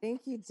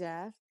 Thank you,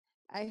 Jeff.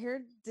 I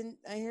heard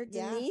Yeah,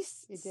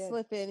 Denise you did.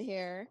 slip in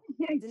here.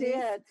 I Denise,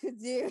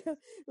 did.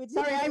 would you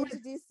Sorry, mind I was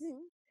introducing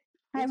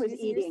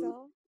eating.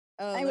 yourself?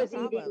 Oh, I no was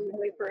problem. eating when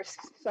we first,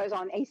 so I was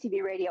on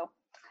ACB radio.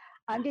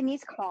 I'm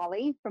Denise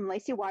Cawley from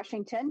Lacey,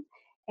 Washington,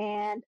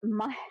 and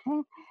my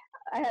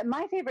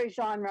my favorite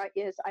genre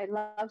is I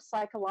love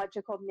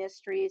psychological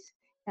mysteries,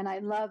 and I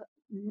love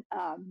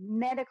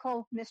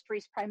medical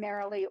mysteries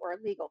primarily, or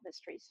legal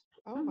mysteries.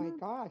 Oh my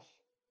gosh.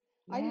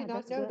 I Yeah, did not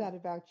that's know good. that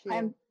about you.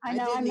 I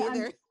know didn't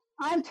either.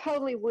 I'm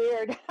totally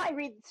weird. I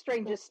read the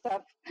strangest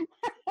stuff.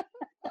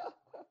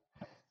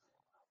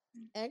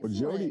 Well,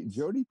 Jody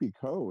Excellent.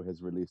 Picoult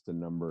has released a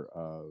number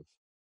of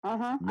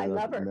I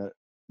love her.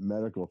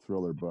 medical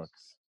thriller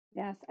books.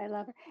 Yes, I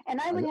love her.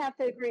 And I would have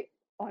to agree.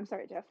 Oh, I'm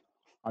sorry, Jeff.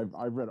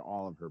 I've read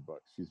all of her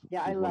books. She's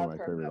Yeah, I one of love my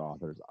her favorite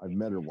books. authors. I've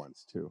met her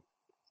once too.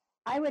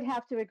 I would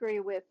have to agree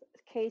with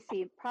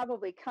Casey.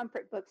 Probably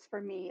comfort books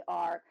for me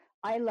are,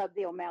 I love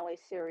the O'Malley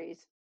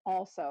series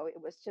also. It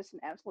was just an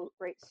absolute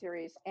great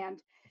series.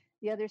 And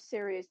the other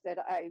series that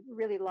I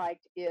really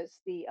liked is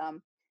the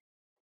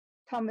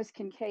Thomas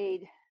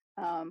Kincaid.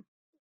 Oh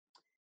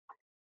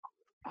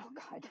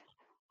God,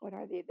 what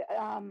are they?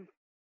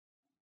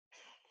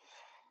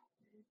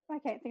 I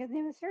can't think of the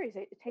name of the series.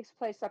 It takes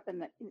place up in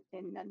the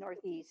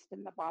Northeast,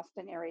 in the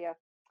Boston area.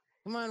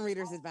 Come on,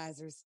 Reader's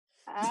Advisors.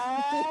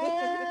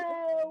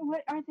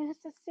 What are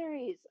this a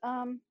series?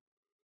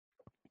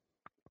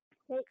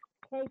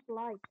 Cape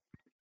Light.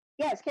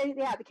 Yes,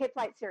 the Cape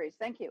Light series.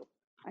 Thank you.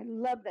 I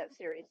love that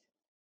series.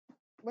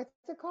 What's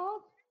it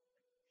called?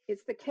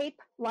 It's the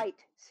Cape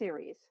Light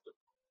series,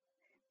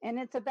 and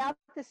it's about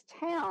this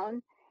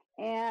town,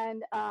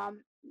 and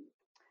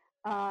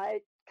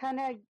it kind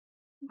of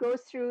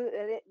goes through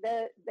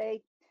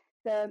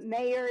the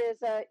mayor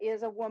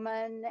is a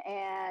woman,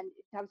 and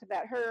it talks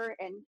about her,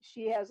 and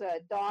she has a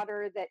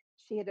daughter that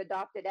she had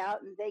adopted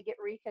out, and they get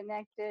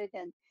reconnected,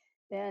 and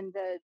then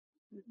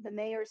the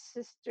mayor's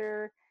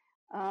sister.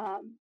 I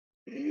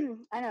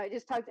know, it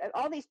just talks.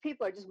 All these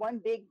people are just one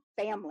big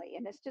family,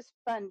 and it's just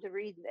fun to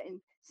read and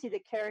see the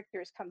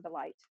characters come to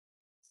light.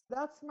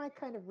 That's my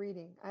kind of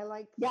reading. I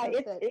like. Yeah,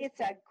 stuff that it's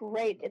a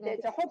great.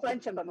 There's a whole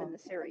connects bunch of them people. in the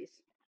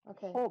series.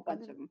 Okay, Whole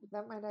bunch of them.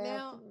 That might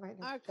Now, might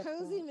have our to check that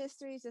cozy out.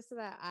 mysteries, just so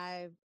that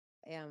I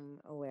am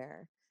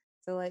aware.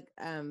 So, like,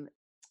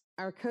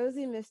 our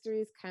cozy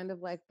mysteries kind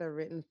of like the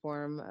written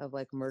form of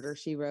like Murder,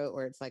 She Wrote,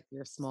 where it's like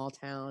your small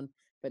town,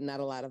 but not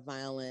a lot of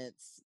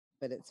violence,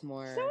 but it's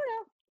more. Sort of.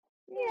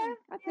 Yeah,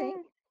 I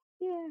think.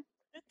 Yeah.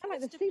 I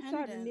like the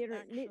Seaside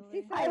Knitter.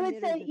 I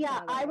would say, is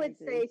yeah, another I would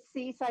do. say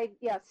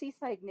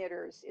Seaside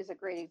Knitters is a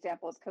great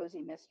example of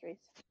cozy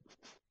mysteries.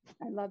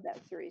 I love that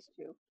series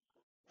too.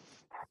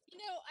 You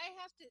know,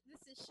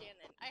 this is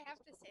Shannon. I have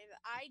to say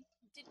that I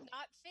did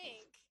not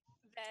think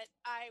that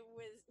I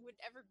would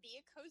ever be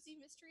a cozy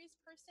mysteries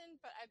person,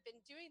 but I've been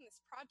doing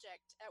this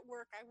project at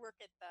work. I work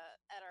at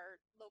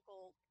our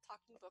local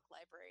talking book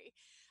library,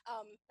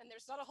 and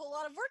there's not a whole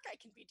lot of work I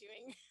can be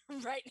doing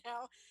right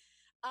now.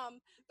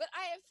 But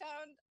I have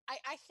found,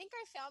 I think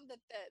I found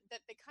that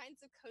the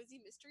kinds of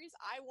cozy mysteries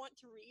I want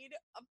to read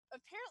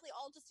apparently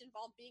all just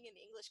involve being in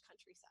the English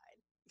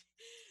countryside.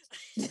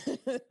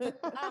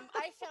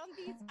 I found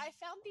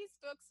these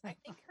books. I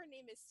think her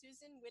name is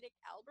Susan Wittick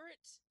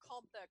Albert,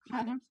 called The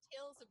Cottage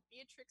Tales of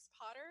Beatrix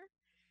Potter.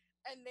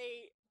 And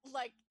they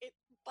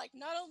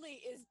not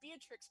only is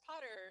Beatrix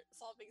Potter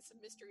solving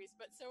some mysteries,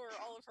 but so are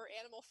all of her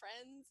animal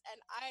friends. And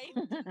I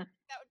think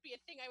that would be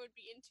a thing I would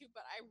be into,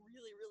 but I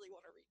really, really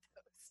want to read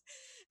those.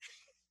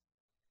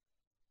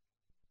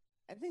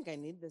 I think I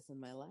need this in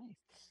my life.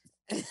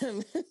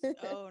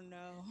 Oh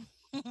no.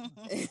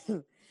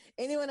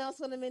 Anyone else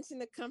want to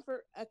mention a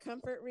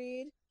comfort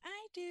read?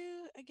 I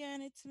do.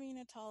 Again, it's me,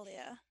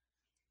 Natalia.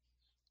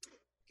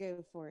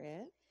 Go for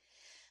it.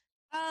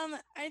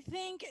 I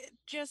think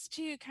just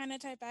to kind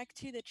of tie back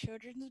to the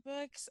children's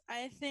books,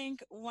 I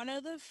think one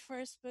of the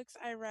first books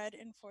I read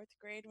in fourth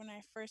grade when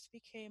I first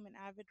became an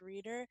avid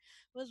reader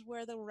was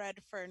Where the Red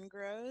Fern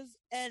Grows.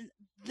 And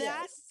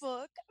that Yes.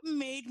 book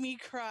made me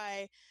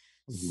cry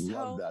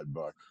Love so that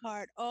book.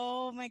 hard.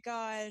 Oh my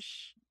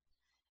gosh.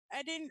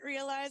 I didn't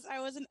realize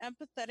I was an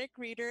empathetic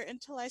reader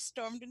until I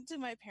stormed into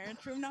my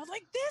parents' room and I was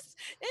like, this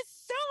is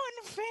so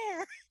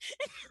unfair.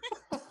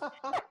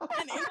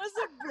 And it was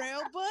a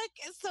Braille book,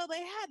 so they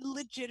had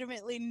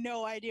legitimately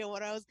no idea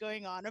what I was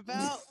going on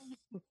about.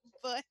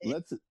 But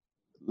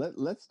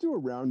Let's do a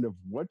round of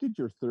what did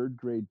your third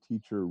grade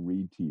teacher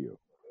read to you?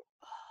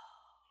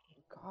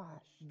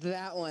 Gosh.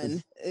 That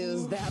one. It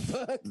was that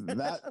book.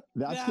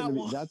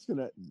 That's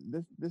gonna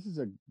this is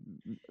a,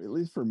 at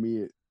least for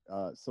me,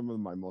 some of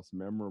my most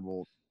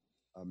memorable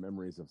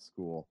memories of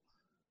school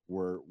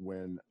were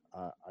when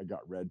I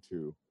got read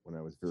to when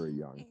I was very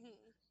young.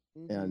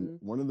 And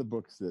one of the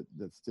books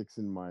that sticks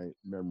in my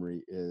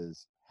memory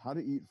is How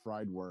to Eat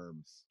Fried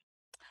Worms.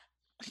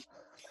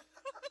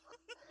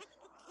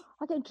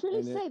 I can truly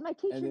And it- say my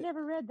teacher and it-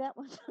 never read that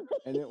one.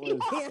 And it was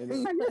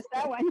I missed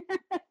that one.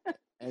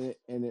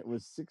 and it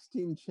was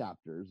 16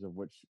 chapters, of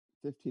which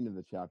 15 of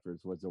the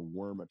chapters was a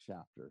worm a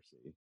chapter.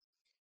 See,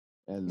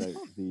 and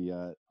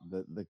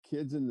the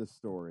kids in the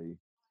story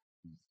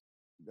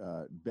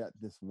bet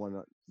this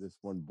one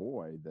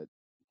boy that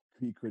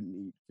he couldn't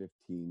eat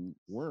 15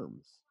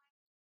 worms,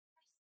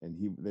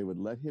 and they would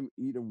let him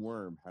eat a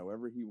worm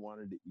however he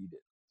wanted to eat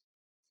it.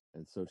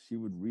 And so she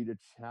would read a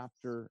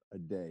chapter a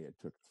day. It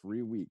took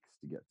 3 weeks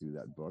to get through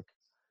that book,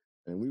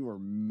 and we were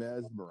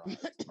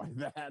mesmerized by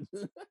that.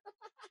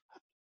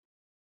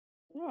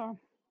 Yeah.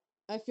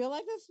 I feel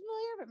like that's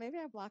familiar, but maybe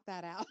I blocked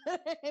that out.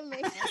 I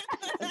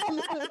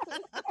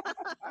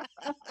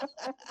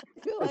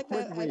feel A like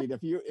quick that. read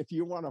if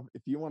you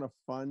want a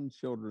fun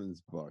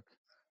children's book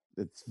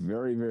that's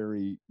very,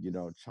 very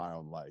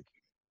childlike,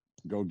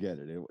 go get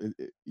it.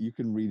 You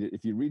can read it.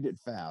 If you read it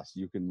fast,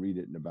 you can read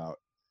it in about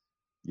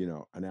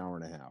an hour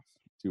and a half,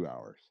 2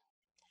 hours.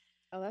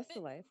 Oh, that's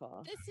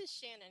delightful. This is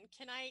Shannon.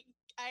 Can I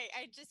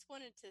just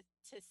wanted to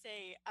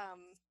say,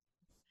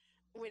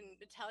 when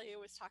Natalia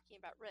was talking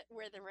about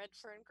Where the Red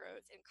Fern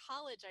Grows, in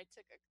college I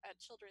took a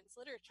children's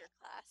literature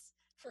class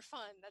for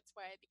fun. That's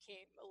why I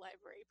became a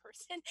library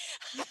person.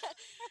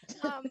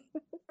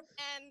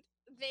 And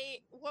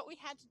what we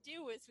had to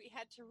do was we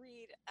had to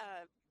read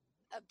a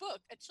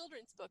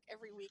children's book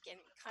every week and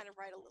kind of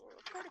write a little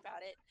report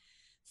about it.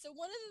 So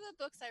one of the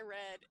books I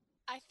read,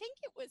 I think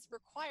it was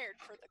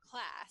required for the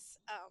class.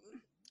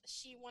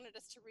 She wanted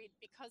us to read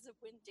Because of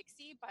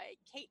Winn-Dixie by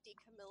Kate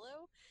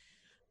DiCamillo,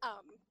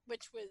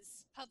 which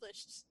was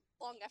published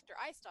long after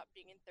I stopped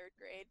being in third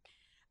grade.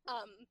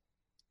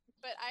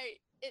 But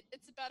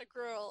it's about a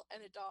girl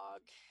and a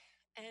dog,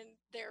 and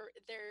they're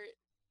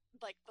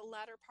like the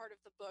latter part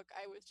of the book,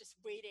 I was just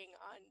waiting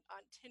on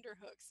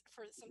tenterhooks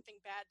for something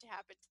bad to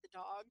happen to the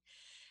dog.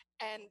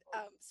 And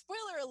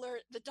spoiler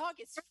alert, the dog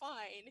is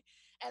fine.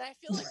 And I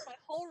feel like my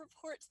whole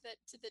report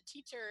to the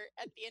teacher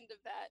at the end of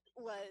that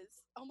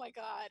was, oh my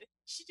God,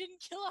 she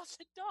didn't kill off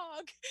the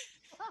dog.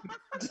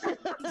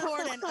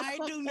 important. I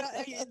do not.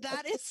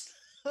 That is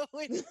so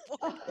important.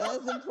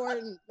 That's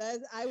important.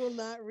 I will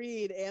not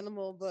read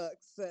animal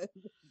books.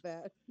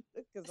 That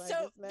because I So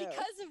just know.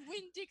 Because of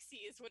Winn-Dixie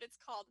is what it's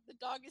called. The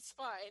dog is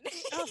fine.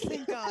 Oh,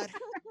 thank God.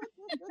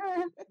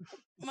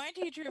 My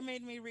teacher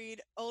made me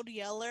read Old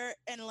Yeller,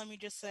 and let me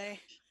just say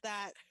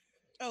that,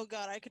 oh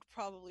God, I could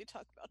probably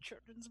talk about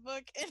children's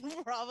book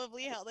and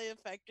probably how they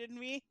affected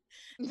me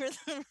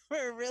for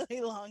a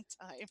really long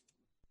time.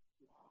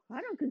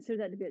 I don't consider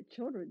that to be a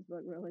children's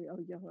book, really.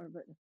 Oh, Yeller,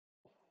 but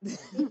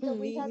So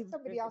we had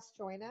somebody else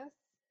join us.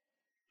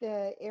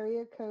 The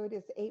area code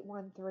is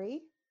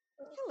 813.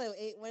 Hello,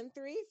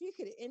 813. If you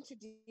could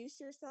introduce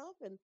yourself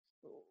and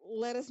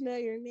let us know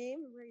your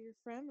name and where you're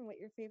from and what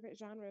your favorite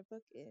genre of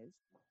book is.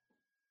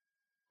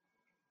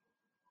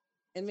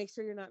 And make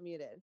sure you're not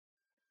muted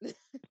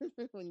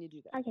when you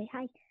do that. Okay,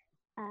 hi.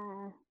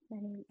 My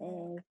name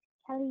is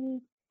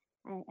Kelly.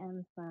 I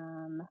am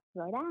from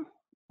Florida,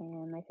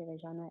 and my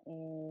favorite genre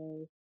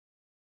is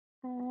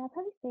I'll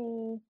probably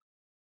say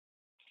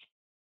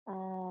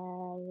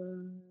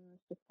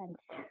suspense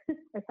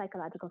or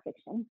psychological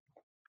fiction.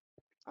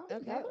 Oh,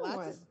 Okay,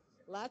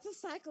 lots of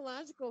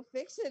psychological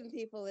fiction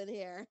people in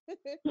here.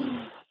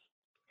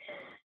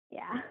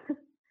 Yeah.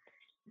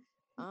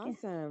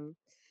 Awesome.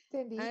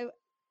 Cindy.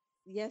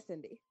 Yes,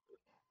 Cindy.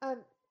 I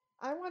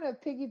want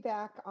to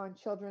piggyback on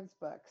children's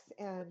books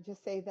and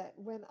just say that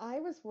when I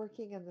was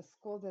working in the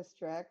school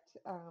district,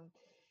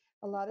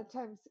 a lot of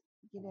times,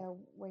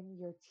 when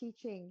you're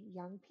teaching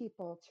young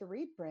people to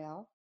read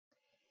Braille,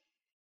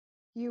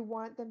 you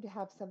want them to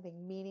have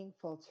something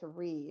meaningful to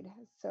read.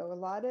 So a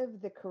lot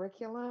of the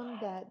curriculum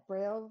that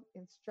Braille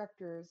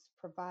instructors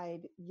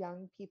provide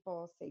young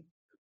people, say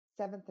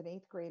 7th and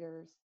 8th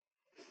graders,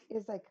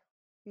 is like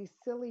these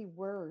silly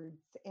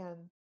words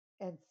and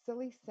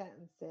silly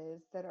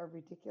sentences that are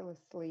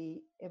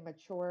ridiculously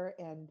immature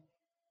and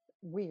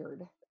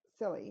weird,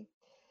 silly.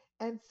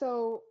 And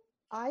so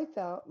I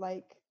felt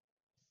like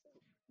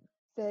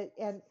that,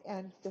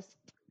 and this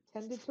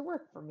tended to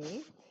work for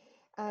me.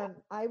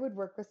 I would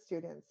work with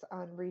students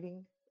on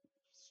reading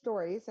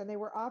stories, and they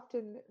were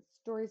often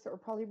stories that were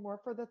probably more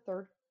for the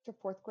 3rd to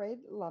 4th grade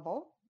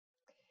level.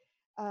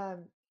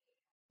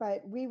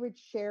 But we would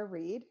share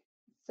read.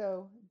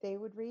 So they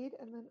would read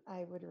and then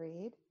I would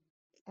read.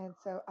 And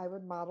so I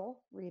would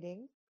model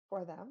reading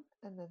for them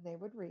and then they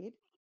would read.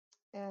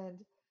 And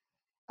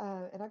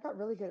I got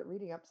really good at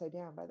reading upside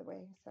down, by the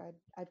way. So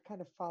I'd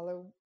kind of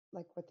follow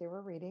like what they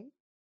were reading.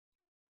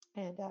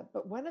 And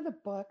but one of the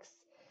books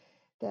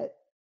that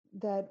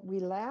we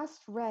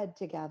last read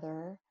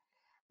together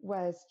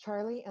was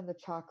Charlie and the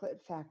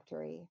Chocolate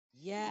Factory.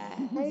 Yes.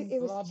 Right?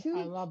 It was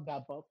I love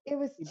that book. It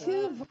was Keep 2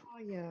 going.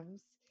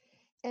 volumes,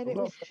 and What it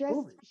was about the just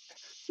movie?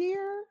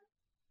 sheer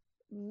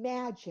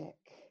magic.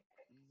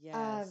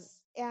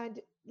 Yes. And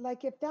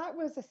like if that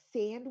was a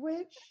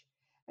sandwich,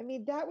 I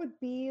mean, that would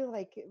be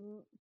like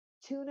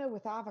tuna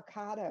with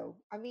avocado.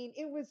 I mean,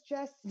 it was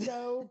just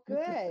so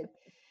good.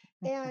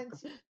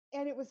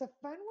 And it was a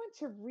fun one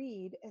to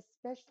read,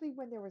 especially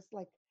when there was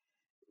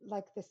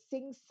like the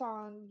sing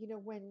song, you know,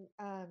 when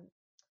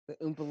The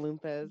Oompa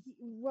Loompas.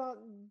 well,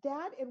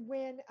 that and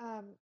when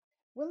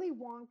Willy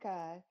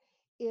Wonka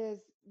is,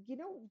 you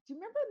know, do you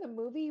remember the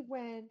movie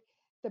when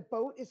the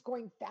boat is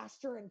going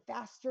faster and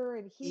faster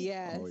and he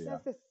Yes. Oh, yeah.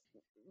 says this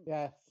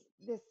Yes.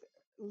 this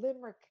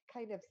limerick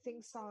kind of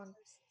sing song,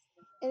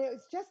 and it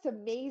was just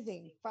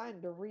amazing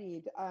fun to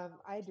read.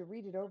 I had to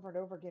read it over and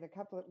over again a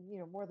couple of, you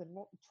know, more than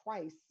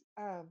twice.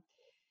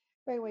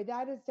 But anyway,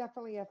 that is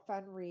definitely a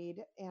fun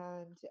read,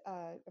 and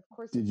of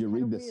course, Did it's you kind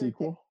read of the weird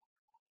sequel?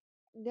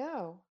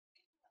 no,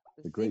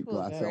 The Great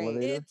sequel's Glass great.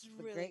 Elevator? it's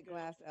The really Great good.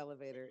 Glass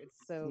Elevator.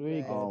 It's so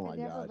Really good. good. Oh I my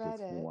never gosh, read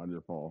it's it.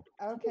 wonderful.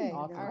 Okay,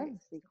 all Awesome.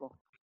 right. Sequel.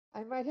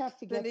 I might have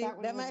to get Cindy, that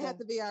one that on might have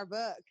the. to be our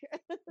book.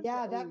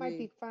 Yeah, that we that might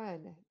be read.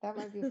 fun. That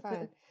might be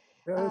fun.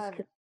 Yeah, that's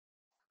Um,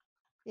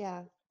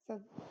 yeah.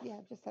 So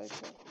yeah, just had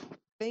to.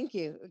 Thank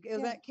you. Is Yeah.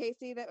 that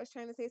Casey that was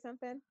trying to say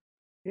something?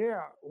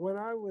 Yeah, when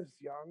I was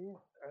young,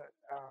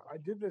 I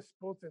did this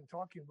both in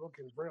Talking Book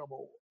and Braille. But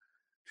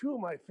 2 of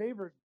my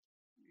favorite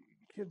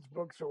kids'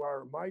 books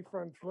are My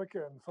Friend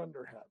Flicka and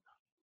Thunderhead.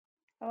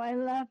 Oh, I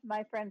love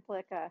My Friend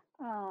Flicka.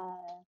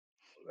 Oh.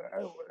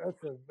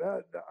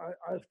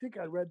 I think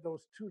I read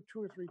those 2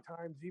 or 3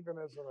 times, even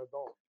as an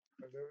adult.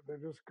 They're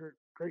just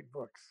great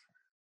books.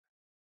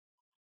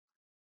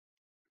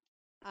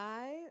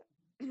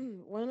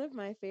 One of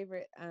my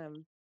favorite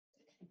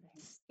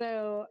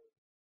so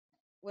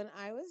when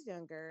I was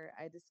younger,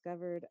 I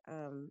discovered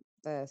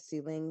the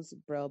Ceilings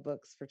Braille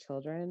books for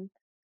children.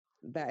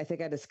 That I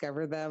think I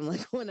discovered them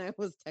like when I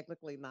was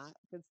technically not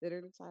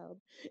considered a child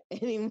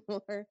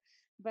anymore.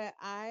 But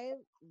I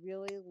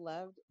really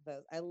loved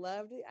those. I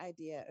loved the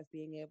idea of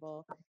being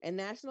able, and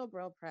National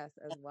Braille Press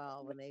as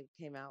well, when they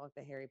came out with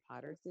the Harry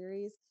Potter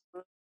series.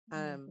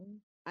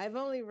 I've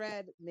only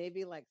read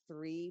maybe like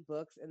 3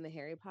 books in the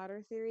Harry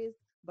Potter series,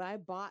 but I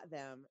bought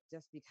them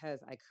just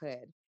because I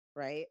could,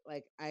 right?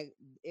 Like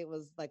it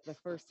was like the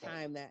first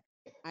time that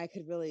I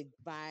could really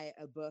buy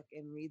a book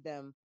and read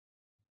them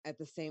at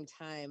the same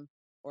time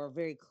or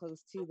very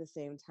close to the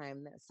same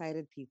time that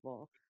sighted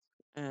people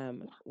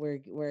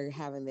we're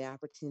having the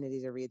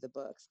opportunity to read the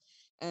books.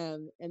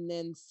 And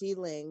then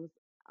Ceilings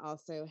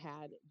also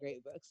had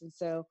great books. And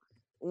so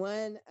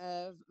one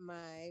of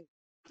my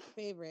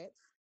favorites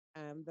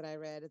that I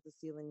read at the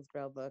Ceilings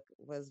Braille book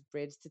was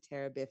Bridge to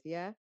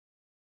Terabithia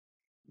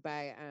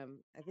by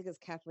I think it's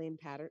Catherine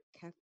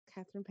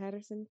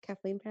Patterson.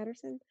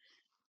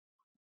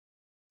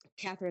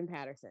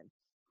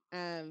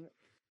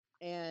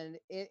 And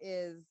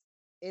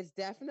it's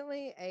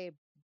definitely a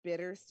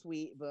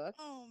bittersweet book.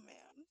 Oh man.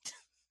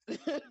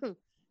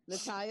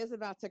 Natalia's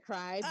about to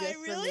cry I just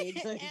really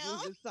for me am.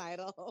 the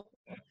recital.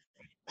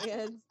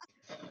 and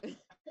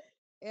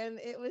and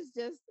it was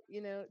just,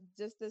 you know,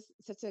 just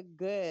such a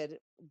good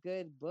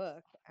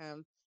book.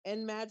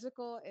 And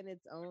magical in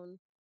its own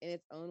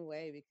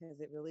way, because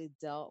it really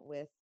dealt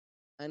with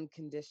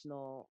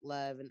unconditional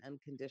love and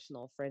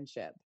unconditional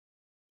friendship,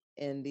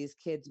 and these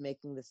kids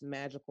making this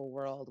magical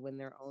world when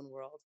their own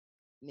world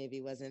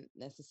maybe wasn't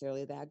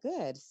necessarily that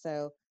good.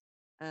 So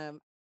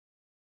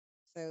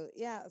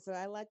yeah, so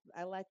I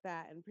like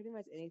that, and pretty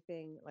much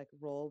anything like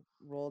Roald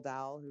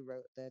Dahl, who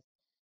wrote the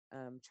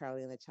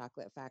Charlie and the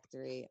Chocolate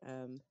Factory.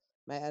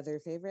 My other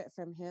favorite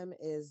from him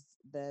is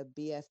the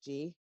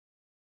BFG.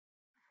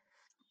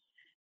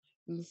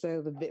 And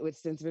so which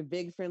stands for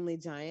Big Friendly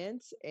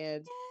Giant,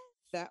 and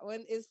that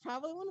one is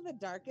probably one of the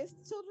darkest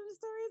children's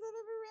stories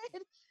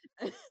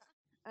I've ever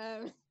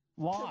read.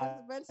 Why?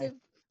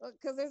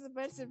 There's a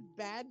bunch of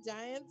bad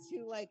giants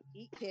who like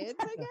eat kids,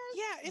 I guess.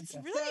 Yeah, it's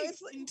So really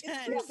it's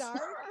intense. pretty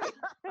dark.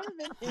 Kind of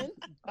intense.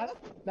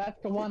 That's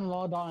the one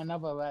Lord I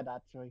never read,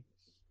 actually.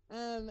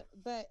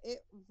 But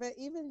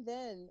even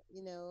then,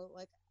 you know,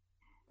 like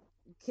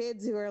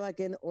kids who are like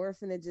in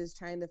orphanages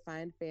trying to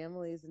find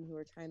families and who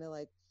are trying to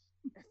like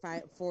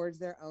forge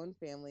their own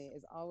family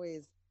is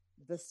always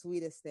the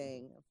sweetest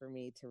thing for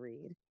me to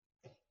read.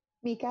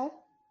 Mika,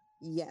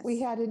 Yes. we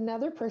had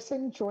another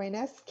person join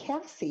us,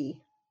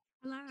 Cassie.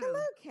 Hello.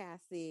 Hello,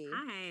 Cassie.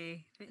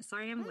 Hi.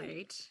 Sorry I'm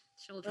late.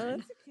 Oh, Children.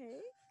 that's okay.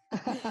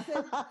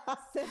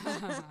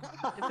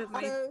 If it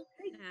might, So,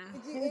 yeah.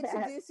 could you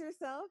introduce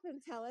yourself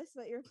and tell us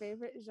what your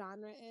favorite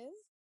genre is?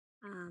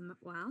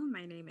 Well,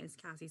 my name is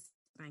Cassie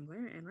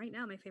Spangler, and right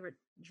now my favorite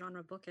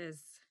genre book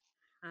is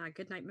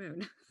Goodnight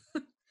Moon.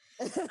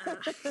 But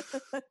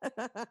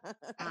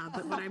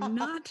when I'm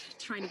not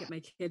trying to get my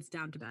kids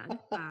down to bed,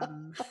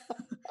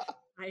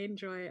 I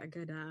enjoy a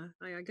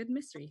good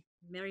mystery.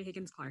 Mary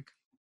Higgins Clark.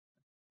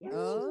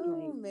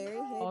 Oh, Mary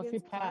Oh, she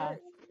Higgins Clark.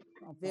 passed.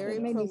 Okay. Very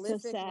It made me so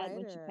prolific sad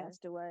when she writer.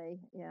 passed away.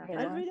 Yeah,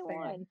 Yeah, I'd read it same.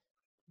 one.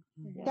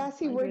 Yeah,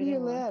 Cassie, I'd where do read it you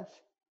one. live?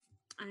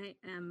 I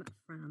am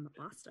from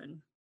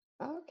Boston.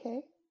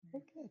 Okay,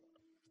 very good.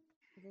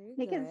 Very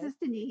Nick, this good. is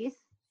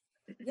Denise.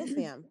 Yes,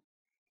 ma'am.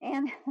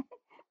 And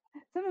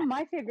some of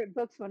my favorite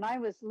books when I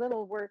was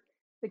little were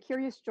the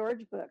Curious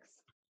George books.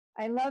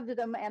 I loved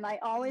them, and I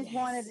always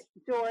wanted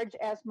George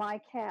as my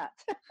cat.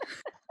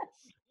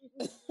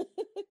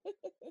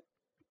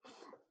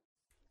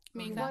 You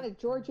Mika. wanted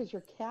George as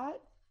your cat?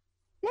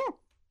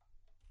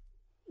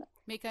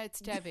 Mika, it's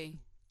Debbie.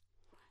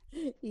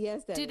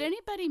 Yes, Debbie. Did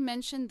anybody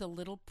mention The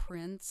Little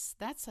Prince?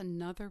 That's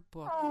another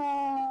book.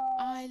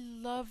 I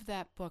love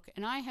that book,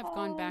 and I have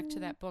gone back to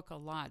that book a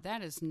lot.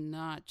 That is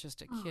not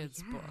just a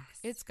kid's book.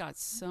 It's got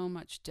so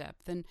much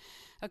depth. And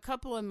a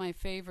couple of my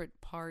favorite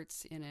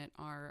parts in it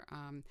are,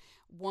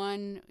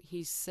 one,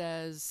 he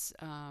says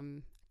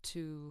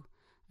to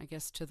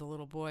the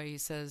little boy, he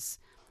says,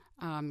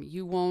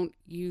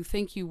 you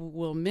think you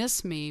will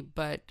miss me,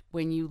 but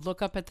when you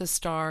look up at the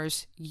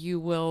stars, you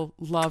will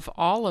love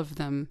all of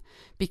them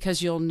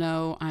because you'll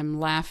know I'm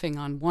laughing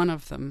on one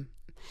of them.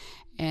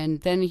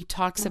 And then he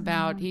talks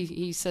about,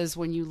 he says,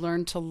 when you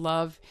learn to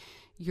love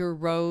your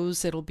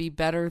rose, it'll be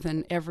better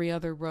than every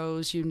other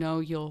rose. You know,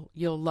 you'll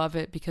love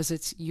it because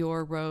it's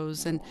your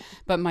rose.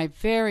 But my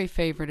very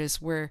favorite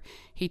is where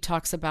he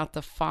talks about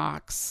the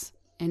fox,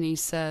 and he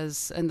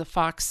says, and the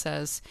fox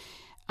says,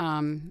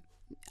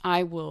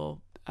 I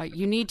will,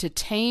 you need to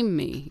tame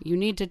me. You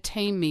need to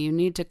tame me. You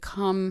need to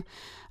come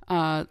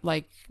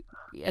like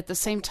at the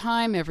same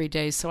time every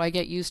day so I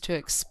get used to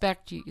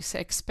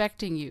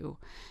expecting you.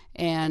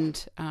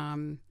 And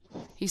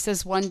he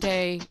says, one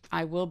day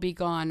I will be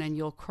gone and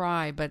you'll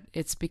cry, but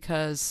it's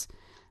because,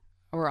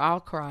 or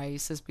I'll cry, he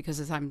says,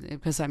 because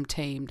I'm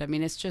tamed. I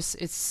mean, it's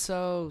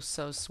so,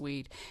 so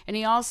sweet. And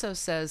he also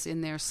says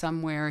in there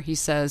somewhere, he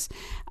says,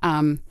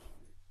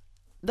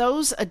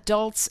 those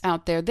adults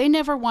out there, they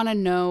never want to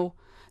know.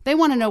 They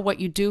want to know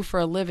what you do for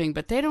a living,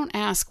 but they don't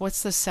ask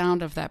what's the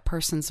sound of that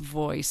person's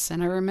voice.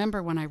 And I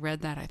remember when I read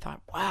that, I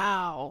thought,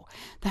 wow,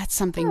 that's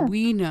something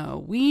we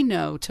know. We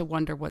know to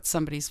wonder what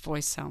somebody's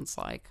voice sounds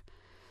like.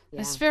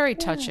 Yeah. It's very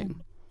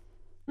touching.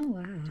 Oh,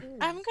 wow.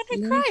 I'm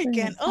going to cry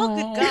again. Oh,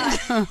 good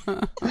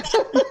God.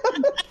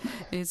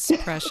 It's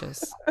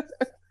precious.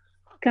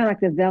 Kind of like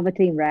the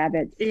Velveteen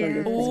Rabbits.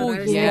 Yeah. Oh,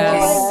 yes.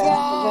 yes.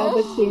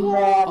 Velveteen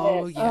Rabbit.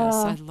 Oh, yes.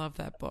 I love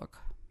that book.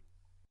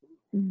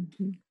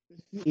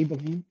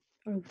 Ibrahim.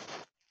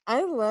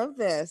 I love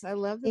this. I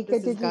love that Ika,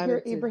 this has did you gone hear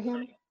into...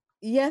 Ibrahim?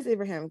 Yes,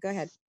 Ibrahim. Go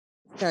ahead.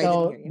 Sorry, I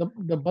So didn't hear you.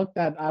 the book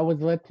that I was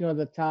read to as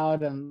a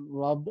child and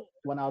loved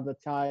when I was a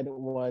child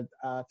was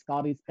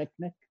Scotty's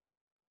Picnic.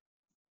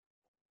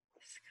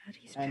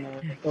 And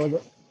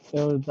it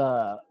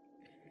was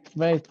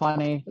very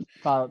funny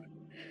about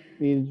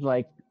these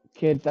like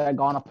kids that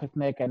go on a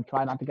picnic and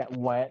try not to get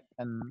wet,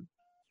 and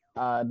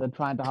they're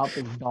trying to help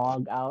this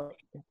dog out.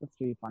 It's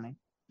really funny.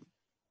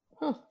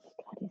 Huh.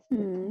 I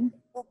don't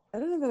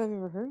know that I've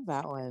ever heard of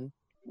that one.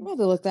 I'm going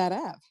to look that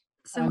up.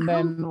 So And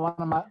then one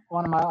of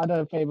my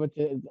other favorites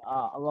is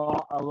a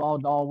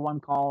Roald Dahl one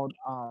called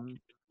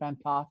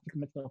Fantastic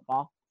Mr.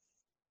 Fox.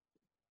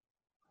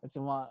 It's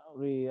a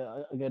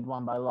good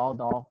one by Roald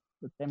Dahl.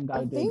 The same guy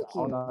did thank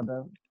all you. the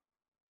other.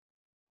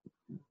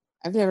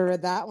 I've never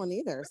read that one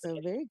either, so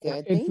very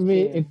good. Thank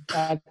you.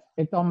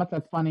 It's almost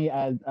as funny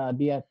as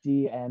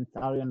BFG and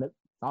Sally and the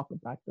Soccer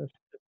Practice.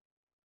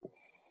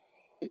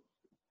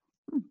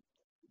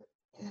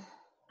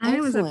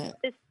 Excellent.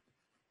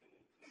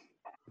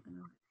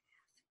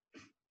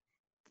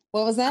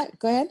 What was that?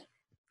 Go ahead.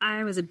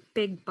 I was a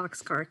big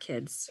Boxcar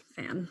Kids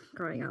fan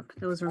growing up.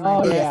 Those were my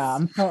Oh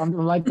favorites. yeah, I'm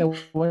right there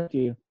with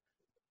you.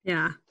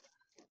 Yeah.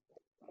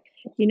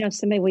 You know,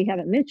 somebody we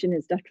haven't mentioned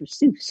is Dr.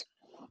 Seuss.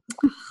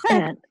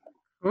 And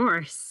of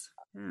course.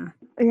 Yeah.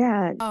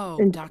 Yeah. Oh,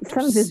 and Dr.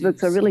 some of his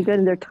books are Seuss, really yeah. good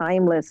and they're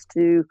timeless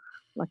too,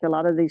 like a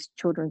lot of these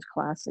children's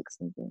classics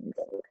and things.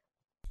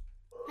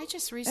 I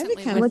just That'd be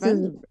recently kind of went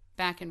fun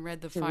back and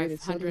read the to read a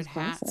 500 children's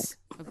Hats classic.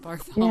 of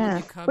Bartholomew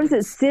Yeah. Cubbins. What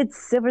is it? Sid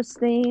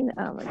Silverstein?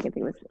 I can't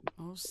think of it.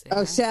 Oh, Sid.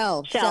 Oh,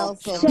 Shel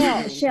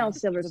Shel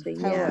Silverstein.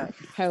 Yeah.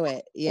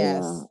 Poet.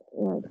 Yes.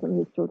 Yeah. Some of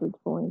his children's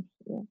poems.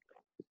 Yeah.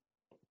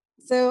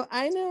 So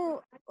I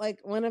know, like,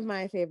 one of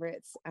my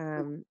favorites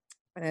when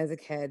I was a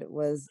kid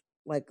was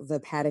like the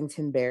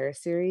Paddington Bear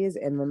series,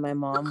 and when my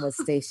mom was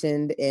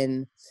stationed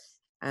in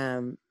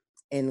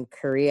in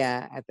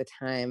Korea at the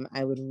time,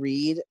 I would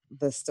read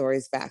the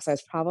stories back. So I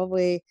was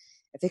probably,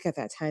 I think at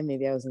that time,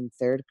 maybe I was in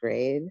 3rd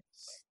grade.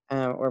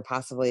 Or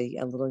possibly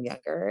a little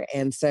younger.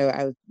 And so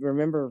I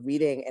remember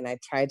reading, and I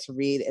tried to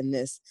read in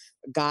this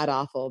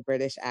god-awful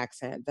British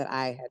accent that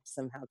I had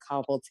somehow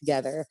cobbled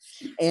together.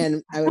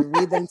 And I would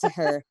read them to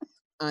her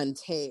on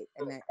tape,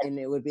 and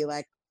it would be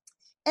like,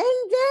 and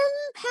then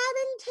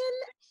Paddington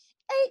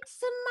ate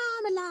some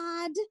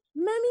marmalade.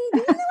 Mommy, do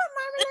you know what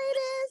marmalade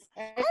is?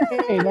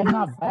 Hey, that's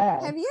not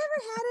bad. Have you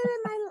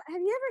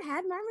ever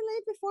had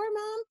marmalade before,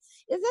 Mom?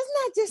 Doesn't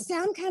that just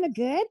sound kind of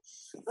good?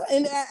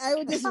 And I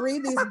would just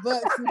read these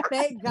books, and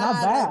thank Not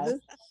God bad. the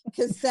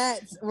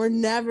cassettes were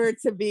never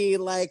to be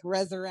like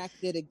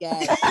resurrected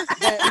again.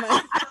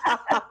 Not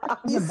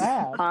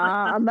bad.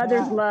 A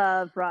mother's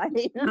love,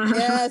 right?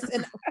 Yes,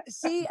 and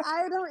see,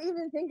 I don't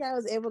even think I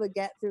was able to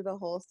get through the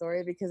whole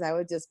story because I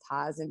would just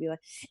pause and be like,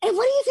 and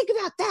what do you think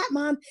about that,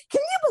 Mom?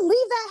 Can you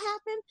believe that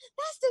happened?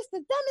 That's just the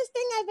dumbest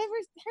thing I've ever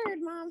heard,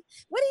 Mom.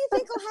 What do you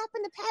think will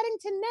happen to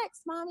Paddington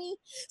next, Mommy?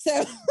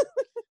 So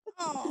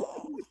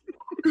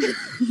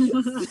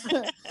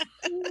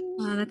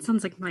That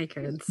sounds like my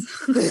kids.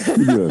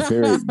 You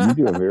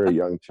do a very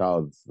young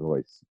child's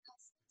voice.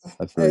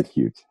 That's very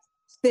cute.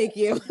 Thank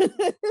you.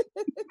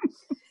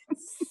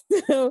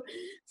 so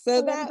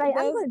Well, that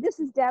everybody, this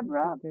is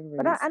Deborah,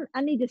 but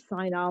I need to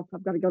sign off.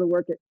 I've got to go to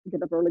work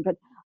get up early, but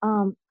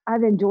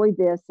I've enjoyed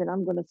this, and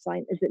I'm going to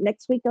sign. Is it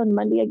next week on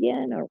Monday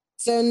again, or?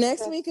 So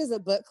next week is a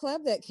book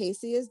club that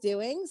Casey is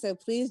doing. So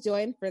please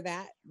join for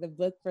that. The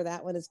book for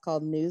that one is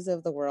called News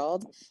of the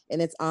World,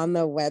 and it's on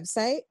the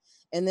website.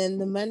 And then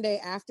the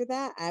Monday after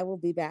that, I will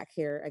be back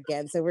here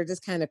again. So we're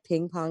just kind of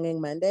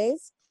ping-ponging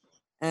Mondays.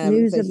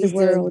 News of the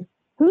World.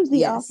 Who's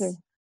the author?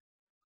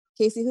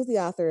 Casey, who's the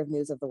author of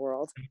News of the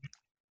World?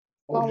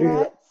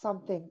 Paulette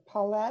something.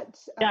 Paulette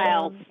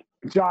Giles.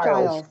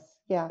 Giles.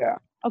 Yeah.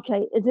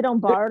 Okay. Is it on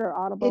Bard or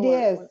Audible? It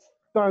is.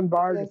 It's on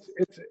Bard.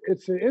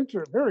 It's a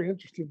very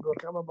interesting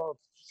book. I'm about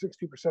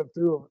 60%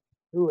 through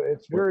it.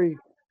 It's a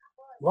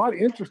lot of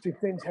interesting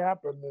things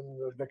happen,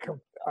 and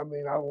I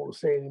mean, I won't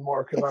say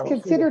anymore because it's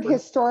considered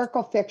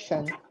historical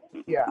fiction.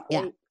 Yeah.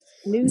 Yeah.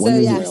 News So of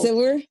the yeah,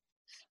 World.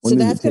 so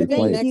that's going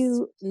to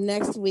be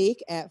next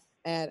week at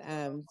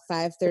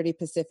 5:30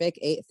 Pacific,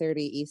 8:30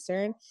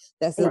 Eastern.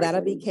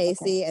 That'll be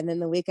Casey, and then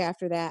the week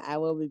after that, I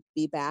will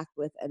be back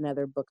with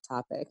another book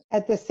topic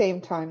at the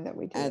same time that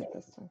we did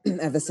this time.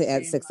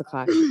 at 6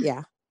 o'clock.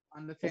 Yeah,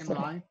 on the same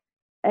line.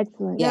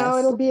 Excellent. No,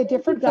 it'll be a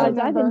different guys. phone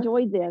I've number.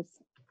 enjoyed this.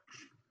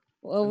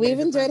 Well, we've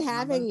enjoyed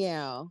having you.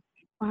 All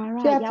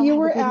right, Jeff, y'all you have a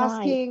were good night.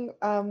 asking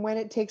when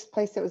it takes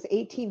place. It was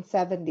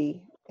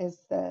 1870 is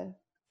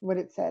what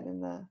it said in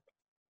the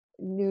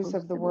News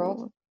of the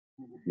World.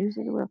 News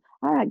of the World.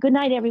 All right. Good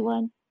night,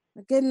 everyone.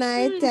 Good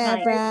night,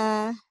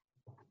 Deborah.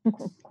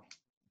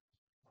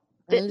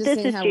 This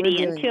is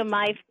Judy, and two of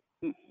my.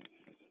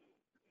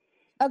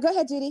 Oh, go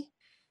ahead, Judy.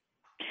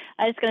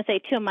 I was going to say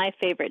 2 of my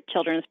favorite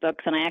children's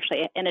books, and I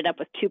actually ended up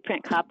with 2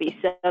 print copies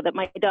so that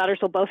my daughters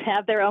will both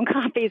have their own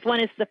copies. One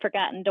is The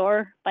Forgotten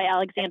Door by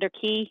Alexander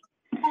Key.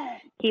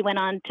 He went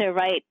on to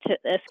write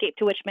Escape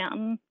to Witch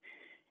Mountain,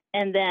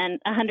 and then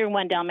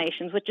 101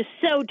 Dalmatians, which is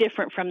so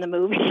different from the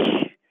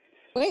movie.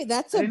 Wait,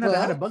 that's I a didn't know book.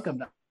 they had a book of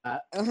that.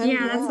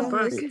 Yeah, that's a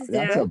book.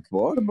 That's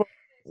a book?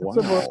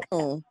 Wow.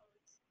 Oh.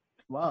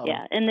 Wow.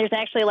 Yeah, and there's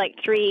actually like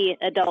 3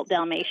 adult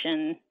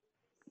Dalmatian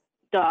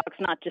dogs,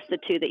 not just the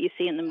 2 that you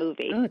see in the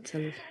movie. Oh,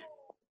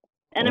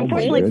 and Oh,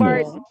 unfortunately, my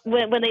Bart,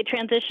 goodness. when they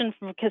transitioned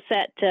from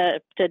cassette to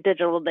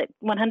digital, that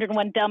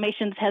 101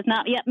 Dalmatians has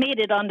not yet made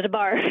it onto the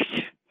Bart.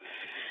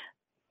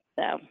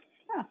 So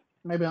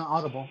Maybe on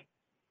Audible.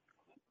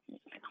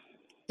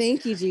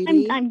 Thank you,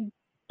 Judy.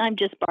 I'm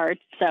just Bart,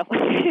 so.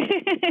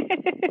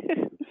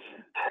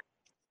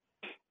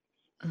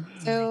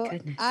 So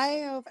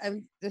I hope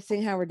I'm just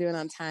seeing how we're doing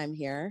on time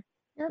here.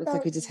 You're Looks about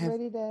like we just have.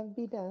 ready to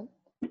be done.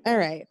 All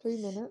right. 3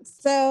 minutes.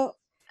 So,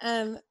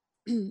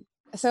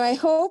 so I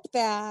hope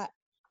that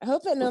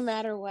no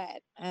matter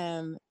what,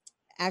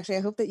 actually,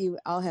 I hope that you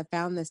all have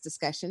found this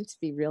discussion to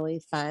be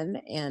really fun.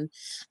 And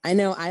I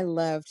know I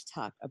love to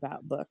talk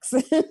about books.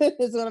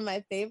 It's one of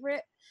my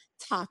favorite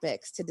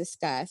topics to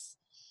discuss.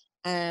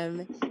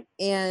 And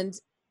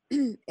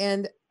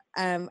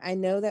I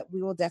know that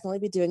we will definitely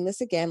be doing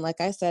this again. Like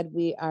I said,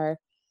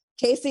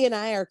 Casey and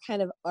I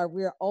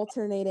we're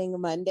alternating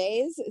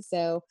Mondays.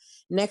 So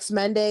next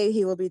Monday,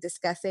 he will be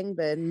discussing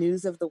the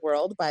News of the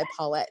World by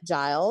Paulette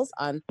Giles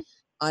on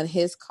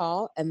his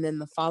call. And then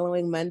the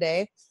following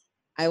Monday,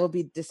 I will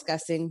be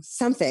discussing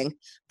something,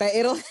 but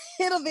it'll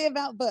be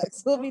about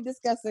books. We'll be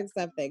discussing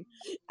something.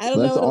 I don't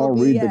know Let's what it'll all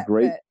be read yet, The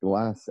Great but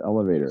Glass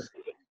Elevator.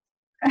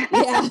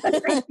 yeah,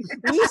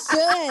 we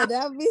should.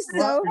 That would be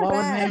so What was the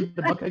fun. name of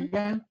the book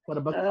again? What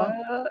a book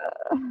club?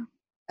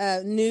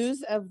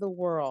 News of the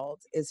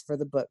World is for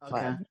the book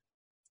club.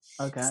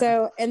 Okay.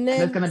 So, and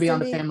then it's going to be on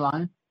the Cindy- same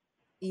line.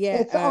 Yeah,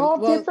 Yeah, it's all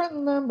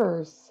different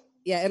numbers.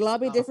 Yeah, it'll all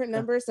be different okay.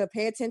 numbers. So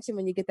pay attention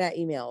when you get that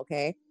email,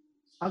 okay?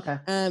 Okay.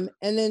 And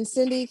then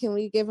Cindy, can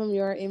we give them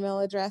your email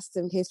address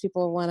in case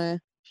people want to?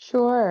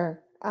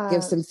 Sure.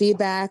 give some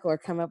feedback or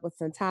come up with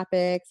some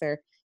topics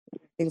or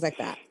things like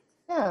that.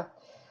 Yeah.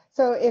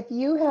 So if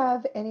you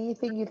have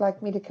anything you'd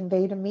like me to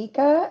convey to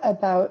Mika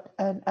about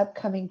an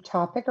upcoming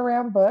topic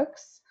around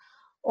books,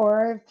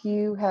 or if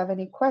you have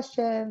any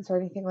questions or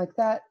anything like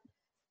that,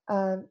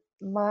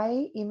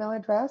 my email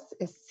address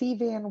is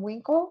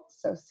cvanwinkle,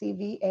 so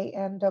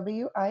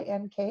CVANWINKLE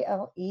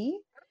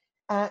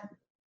at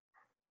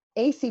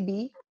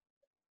acb.org.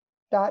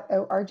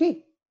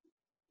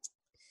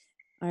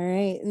 All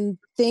right. And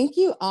thank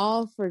you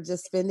all for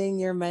just spending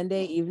your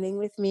Monday evening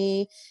with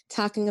me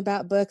talking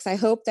about books. I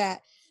hope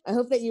that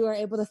you are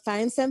able to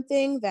find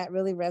something that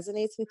really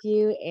resonates with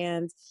you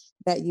and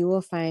that you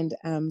will find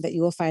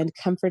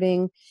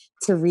comforting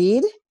to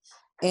read.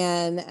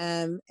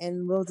 And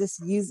we'll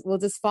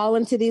just fall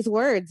into these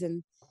words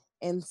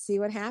and see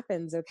what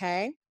happens,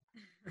 okay?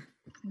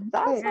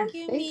 Awesome. Thank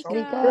you, Thanks,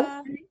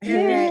 Mika. Mika.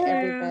 All right,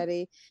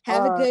 everybody.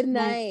 Have a good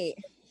night.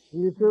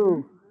 You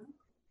too.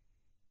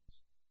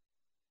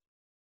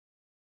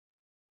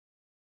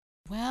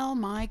 Well,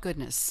 my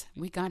goodness,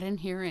 we got in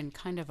here in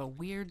kind of a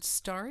weird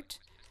start,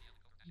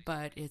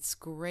 but it's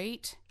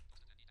great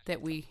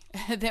that we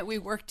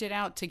worked it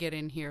out to get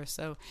in here.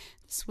 So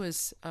this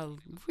was a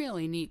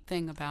really neat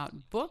thing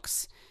about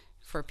books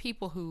for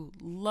people who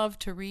love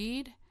to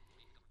read,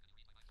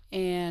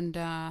 and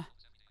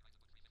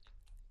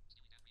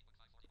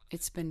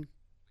it's been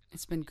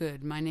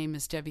good. My name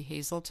is Debbie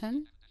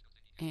Hazelton,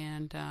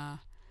 and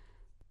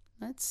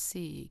let's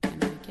see,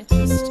 can I get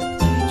this to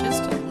play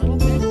just a little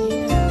bit?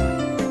 Yeah.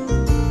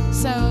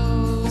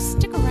 So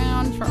stick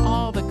around for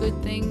all the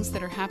good things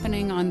that are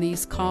happening on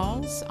these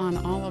calls, on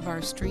all of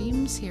our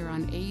streams here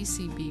on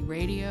ACB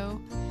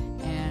Radio.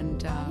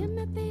 And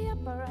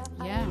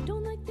yeah,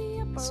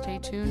 stay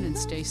tuned and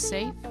stay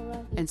safe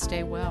and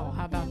stay well.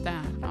 How about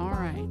that? All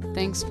right.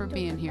 Thanks for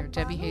being here.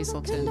 Debbie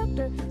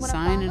Hazelton,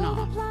 signing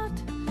off.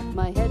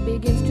 My head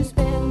begins to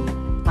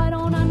spin. I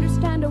don't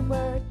understand a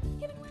word.